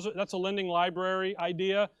that's a lending library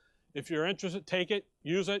idea. If you're interested, take it,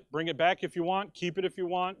 use it, bring it back if you want, keep it if you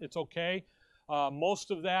want, it's okay.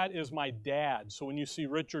 Most of that is my dad. So when you see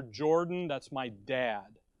Richard Jordan, that's my dad,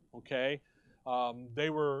 okay? They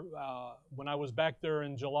were, when I was back there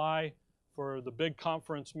in July for the big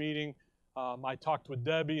conference meeting, I talked with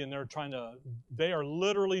Debbie, and they are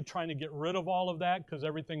literally trying to get rid of all of that because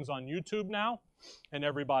everything's on YouTube now, and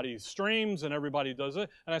everybody streams, and everybody does it.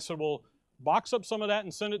 And I said, well, box up some of that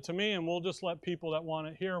and send it to me, and we'll just let people that want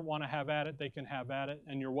to have at it, they can have at it,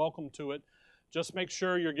 and you're welcome to it. Just make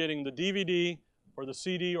sure you're getting the DVD or the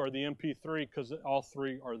CD or the MP3 because all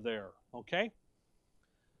three are there, okay?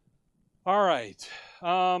 All right.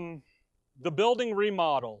 The building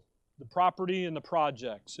remodel, the property and the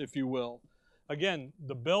projects, if you will. Again,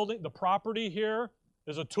 the property here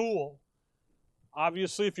is a tool.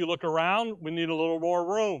 Obviously, if you look around, we need a little more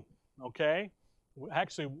room, okay?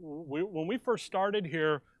 Actually, when we first started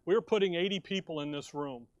here, we were putting 80 people in this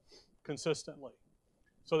room consistently.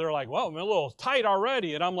 So they're like, well, I'm a little tight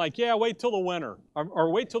already. And I'm like, yeah, wait till the winter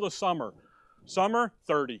or wait till the summer. Summer,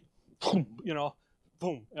 30. You know,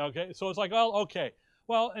 boom. Okay, so it's like, well, okay.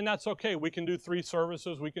 Well, and that's okay. We can do 3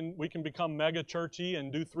 services. We can become mega churchy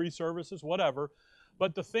and do 3 services, whatever.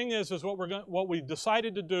 But the thing is what we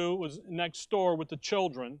decided to do was next door with the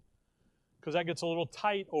children, because that gets a little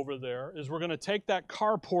tight over there, is we're going to take that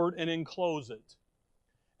carport and enclose it.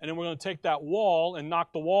 And then we're going to take that wall and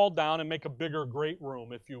knock the wall down and make a bigger great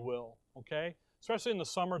room, if you will, okay? Especially in the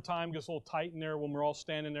summertime, it gets a little tight in there when we're all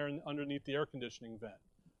standing there underneath the air conditioning vent,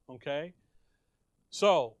 okay?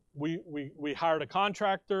 So we hired a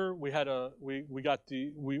contractor. We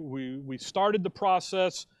started the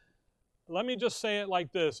process. Let me just say it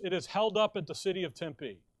like this. It is held up at the city of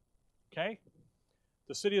Tempe, okay?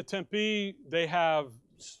 The city of Tempe,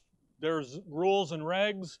 there's rules and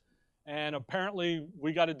regs, and apparently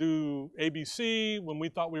we got to do ABC when we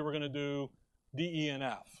thought we were going to do D, E, and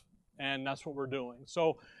F, and that's what we're doing.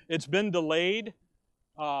 So it's been delayed.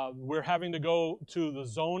 We're having to go to the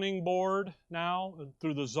zoning board now,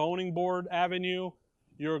 through the zoning board avenue.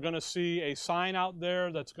 You're going to see a sign out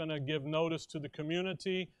there that's going to give notice to the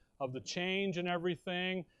community of the change and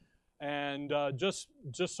everything. And just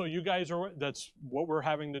so you guys are aware, that's what we're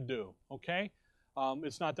having to do, okay?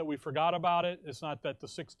 It's not that we forgot about it. It's not that the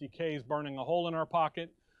 60K is burning a hole in our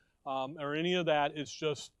pocket or any of that. It's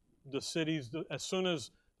just as soon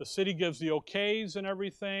as the city gives the okays and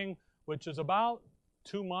everything, which is about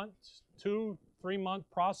 2 months, 3-month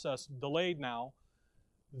process, delayed now,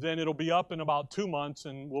 then it'll be up in about 2 months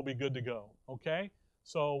and we'll be good to go, okay?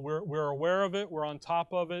 So we're aware of it. We're on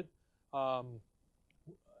top of it.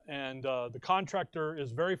 And the contractor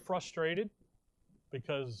is very frustrated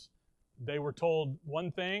because they were told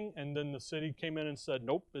one thing and then the city came in and said,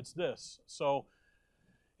 nope, it's this. So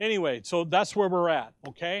anyway, so that's where we're at,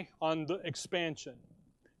 okay, on the expansion.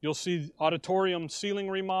 You'll see auditorium ceiling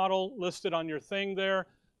remodel listed on your thing there.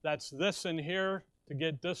 That's this in here to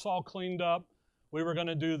get this all cleaned up. We were going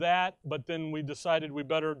to do that, but then we decided we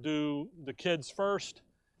better do the kids first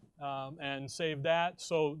and save that.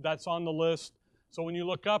 So that's on the list. So when you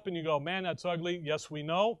look up and you go, man, that's ugly, yes, we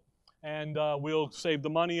know. And we'll save the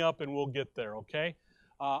money up and we'll get there, okay?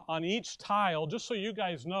 On each tile, just so you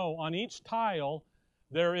guys know, on each tile,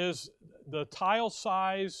 there is the tile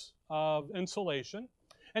size of insulation.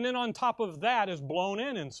 And then on top of that is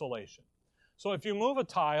blown-in insulation. So if you move a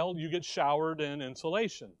tile, you get showered in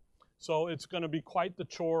insulation. So it's going to be quite the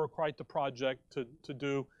chore, quite the project to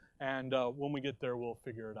do. And when we get there, we'll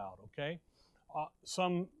figure it out, okay?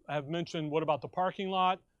 Some have mentioned, what about the parking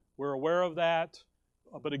lot? We're aware of that.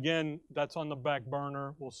 But again, that's on the back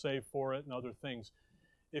burner. We'll save for it and other things.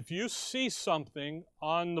 If you see something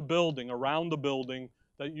on the building, around the building,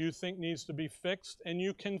 that you think needs to be fixed and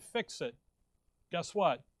you can fix it, guess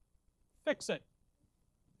what? Fix it.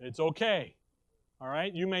 It's okay. All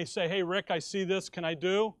right? You may say, hey, Rick, I see this. Can I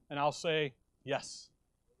do? And I'll say, yes.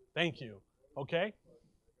 Thank you. Okay?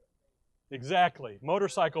 Exactly.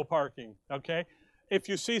 Motorcycle parking. Okay? If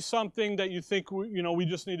you see something that you think we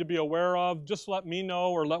just need to be aware of, just let me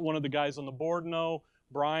know or let one of the guys on the board know,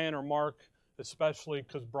 Brian or Mark, especially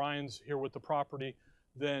because Brian's here with the property.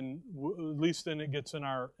 Then at least then it gets in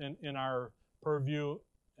our purview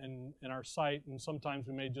and in our sight. And sometimes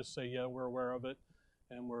we may just say, yeah, we're aware of it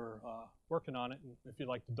and we're working on it. And if you'd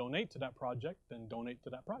like to donate to that project, then donate to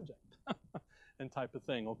that project and type of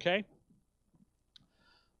thing. Okay.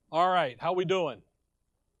 All right. How we doing?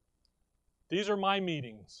 These are my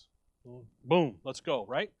meetings. Boom, let's go,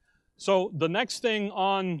 right? So the next thing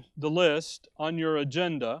on the list, on your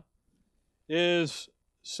agenda, is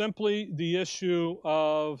simply the issue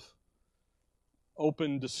of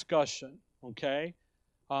open discussion, okay?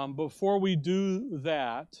 Before we do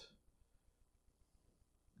that,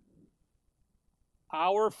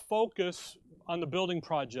 our focus on the building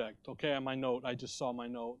project, okay, on my note, I just saw my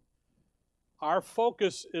note. Our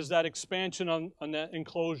focus is that expansion on that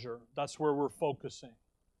enclosure. That's where we're focusing.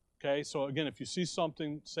 Okay, so again, if you see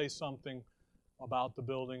something, say something about the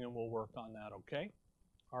building and we'll work on that, okay?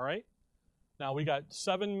 All right? Now we got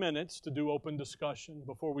 7 minutes to do open discussion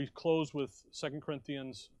before we close with 2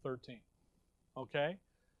 Corinthians 13. Okay?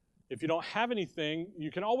 If you don't have anything,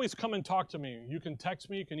 you can always come and talk to me. You can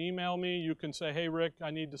text me, you can email me, you can say, hey Rick,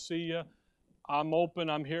 I need to see you. I'm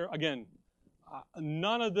open, I'm here. Again,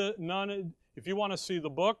 if you want to see the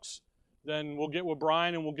books, then we'll get with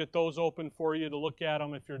Brian and we'll get those open for you to look at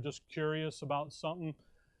them if you're just curious about something.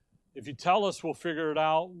 If you tell us, we'll figure it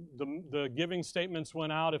out. The giving statements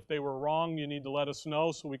went out. If they were wrong, you need to let us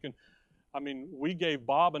know so we can. I mean, we gave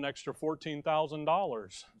Bob an extra $14,000.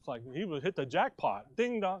 It's like he would hit the jackpot.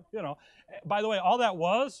 Ding dong, you know. By the way, all that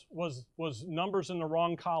was numbers in the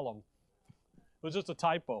wrong column. It was just a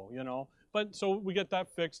typo, you know. But so we get that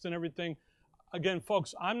fixed and everything. Again,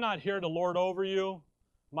 folks, I'm not here to lord over you.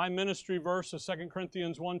 My ministry verse is 2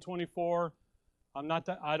 Corinthians 1:24.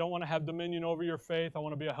 I don't want to have dominion over your faith. I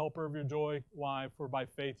want to be a helper of your joy. Why? For by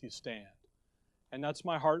faith you stand. And that's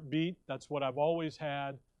my heartbeat. That's what I've always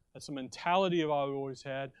had. That's the mentality I've always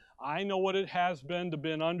had. I know what it has been to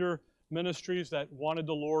be under ministries that wanted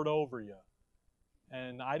to lord over you.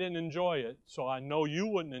 And I didn't enjoy it, so I know you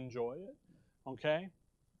wouldn't enjoy it. Okay?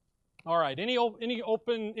 All right. Any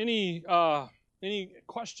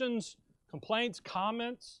questions, complaints,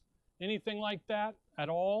 comments, anything like that at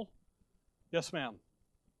all? Yes, ma'am.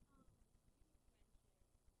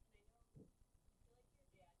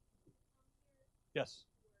 Yes.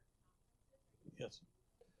 Yes.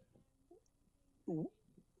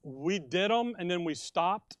 We did them, and then we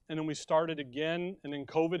stopped, and then we started again, and then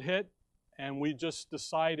COVID hit, and we just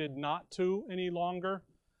decided not to any longer.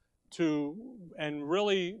 And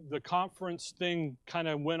really, the conference thing kind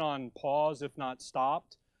of went on pause, if not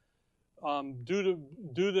stopped.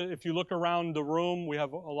 If you look around the room, we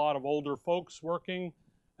have a lot of older folks working,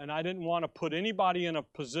 and I didn't want to put anybody in a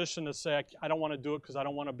position to say, I don't want to do it because I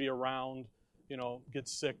don't want to be around, get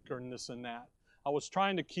sick or this and that. I was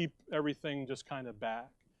trying to keep everything just kind of back.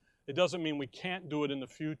 It doesn't mean we can't do it in the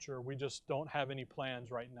future. We just don't have any plans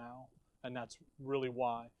right now, and that's really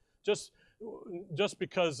why. Just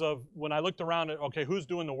because of when I looked around at, okay, who's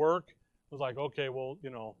doing the work? It was like, okay, well,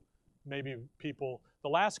 maybe people. The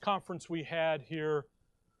last conference we had here,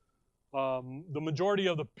 the majority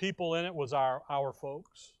of the people in it was our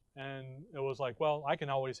folks. And it was like, well, I can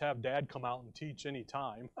always have Dad come out and teach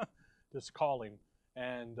anytime. Just call him.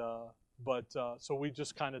 And, so we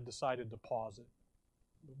just kind of decided to pause it,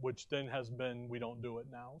 which then has been, we don't do it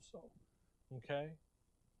now, so, okay.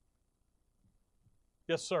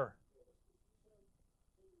 Yes, sir.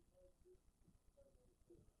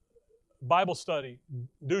 Bible study.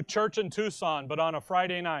 Do church in Tucson, but on a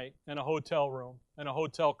Friday night in a hotel room, in a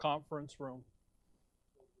hotel conference room.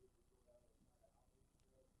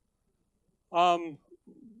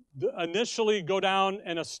 Initially, go down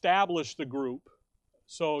and establish the group.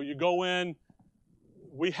 So you go in.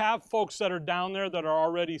 We have folks that are down there that are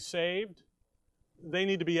already saved. They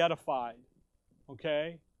need to be edified,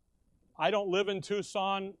 okay? I don't live in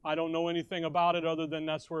Tucson. I don't know anything about it other than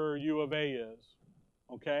that's where U of A is,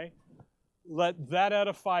 okay? Let that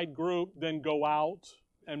edified group then go out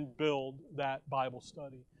and build that Bible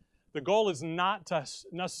study. The goal is not to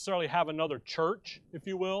necessarily have another church, if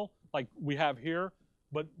you will, like we have here,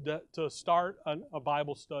 but to start a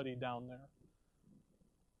Bible study down there.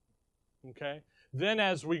 Okay? Then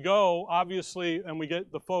as we go, obviously, and we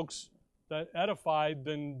get the folks that edified,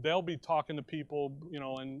 then they'll be talking to people,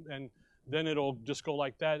 and then it'll just go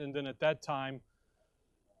like that. And then at that time,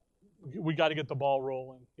 we got to get the ball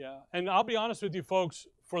rolling. Yeah. And I'll be honest with you, folks,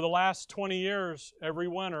 for the last 20 years, every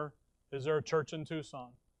winter, is there a church in Tucson?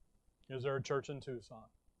 Is there a church in Tucson?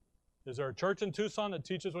 Is there a church in Tucson that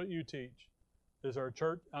teaches what you teach? Is there a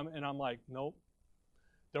church? And I'm like, nope.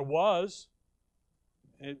 There was.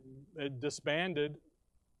 It disbanded,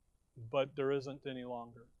 but there isn't any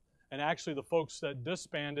longer. And actually, the folks that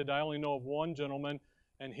disbanded, I only know of one gentleman,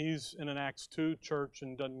 and he's in an Acts 2 church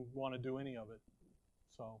and doesn't want to do any of it.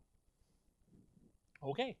 So,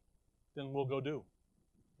 okay, then we'll go do.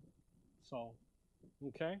 So,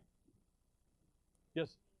 okay.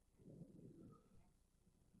 Yes.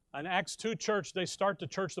 An Acts 2 church, they start the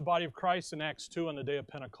church, the body of Christ, in Acts 2 on the day of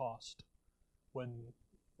Pentecost. When,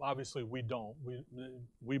 obviously, we don't.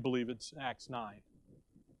 We believe it's Acts 9.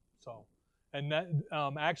 So, and that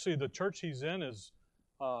actually the church he's in is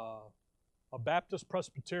a Baptist,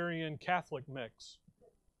 Presbyterian, Catholic mix.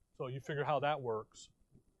 So you figure how that works.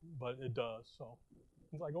 But it does. So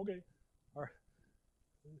he's like, okay. All right.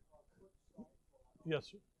 Yes,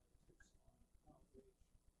 sir.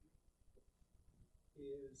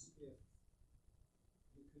 Is if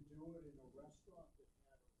you could do it in a restaurant that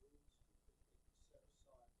had a room set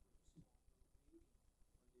aside for a small meeting,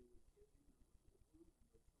 where they would give you the food in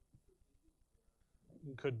return for eating there.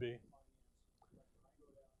 It could be. When I go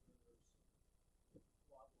down there, there's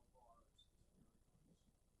a lot of bars. It's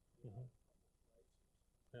very nice.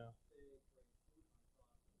 Yeah. They great food. I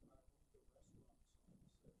thought the restaurant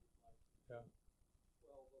said like Yeah.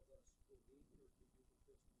 12 of us will eat here to do the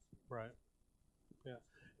business. Right. Yeah,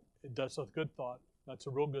 that's a good thought. That's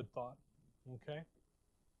a real good thought. Okay.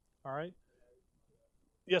 All right.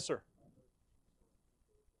 Yes, sir.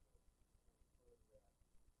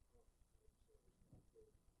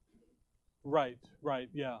 Right. Right.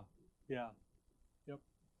 Yeah. Yeah. Yep.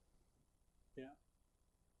 Yeah.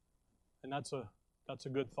 And that's a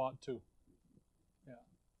good thought too.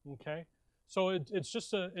 Yeah. Okay. So it's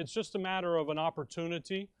just a matter of an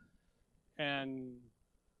opportunity, and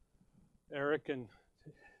Eric and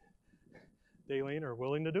Daleen are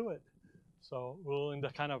willing to do it. So willing to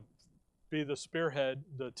kind of be the spearhead,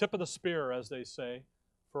 the tip of the spear, as they say,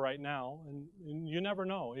 for right now. And you never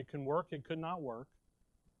know. It can work. It could not work.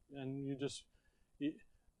 And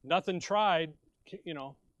nothing tried,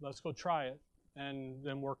 let's go try it and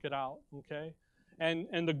then work it out, okay? And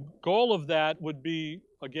the goal of that would be,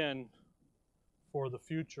 again, for the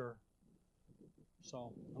future.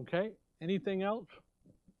 So, okay? Anything else?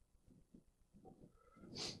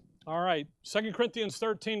 All right, 2 Corinthians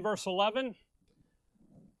 13, verse 11.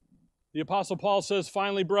 The Apostle Paul says,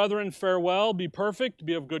 "Finally, brethren, farewell, be perfect,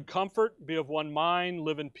 be of good comfort, be of one mind,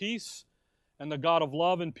 live in peace, and the God of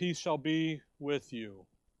love and peace shall be with you."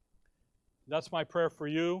 That's my prayer for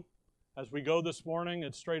you. As we go this morning,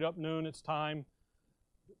 it's straight up noon, it's time.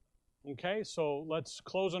 Okay, so let's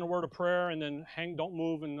close in a word of prayer and then don't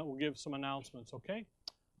move, and we'll give some announcements, okay?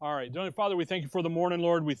 All right. Dear Father, we thank you for the morning,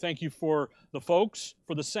 Lord. We thank you for the folks,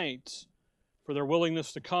 for the saints, for their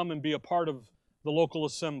willingness to come and be a part of the local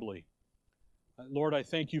assembly. Lord, I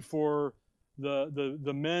thank you for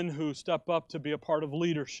the men who step up to be a part of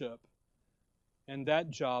leadership and that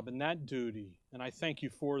job and that duty, and I thank you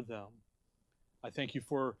for them. I thank you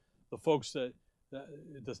for the folks the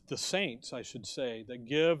saints, I should say, that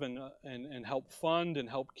give and help fund and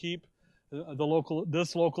help keep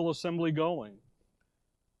this local assembly going.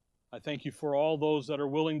 I thank you for all those that are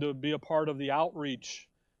willing to be a part of the outreach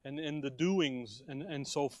and the doings and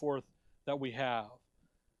so forth that we have.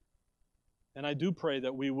 And I do pray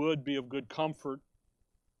that we would be of good comfort,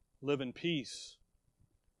 live in peace.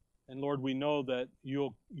 And Lord, we know that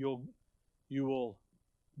you will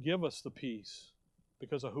give us the peace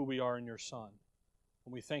because of who we are in your Son.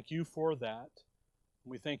 And we thank you for that.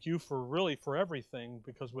 And we thank you for everything,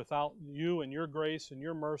 because without you and your grace and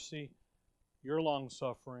your mercy, your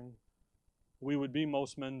long-suffering, we would be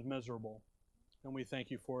most men miserable. And we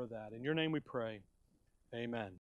thank you for that. In your name we pray. Amen.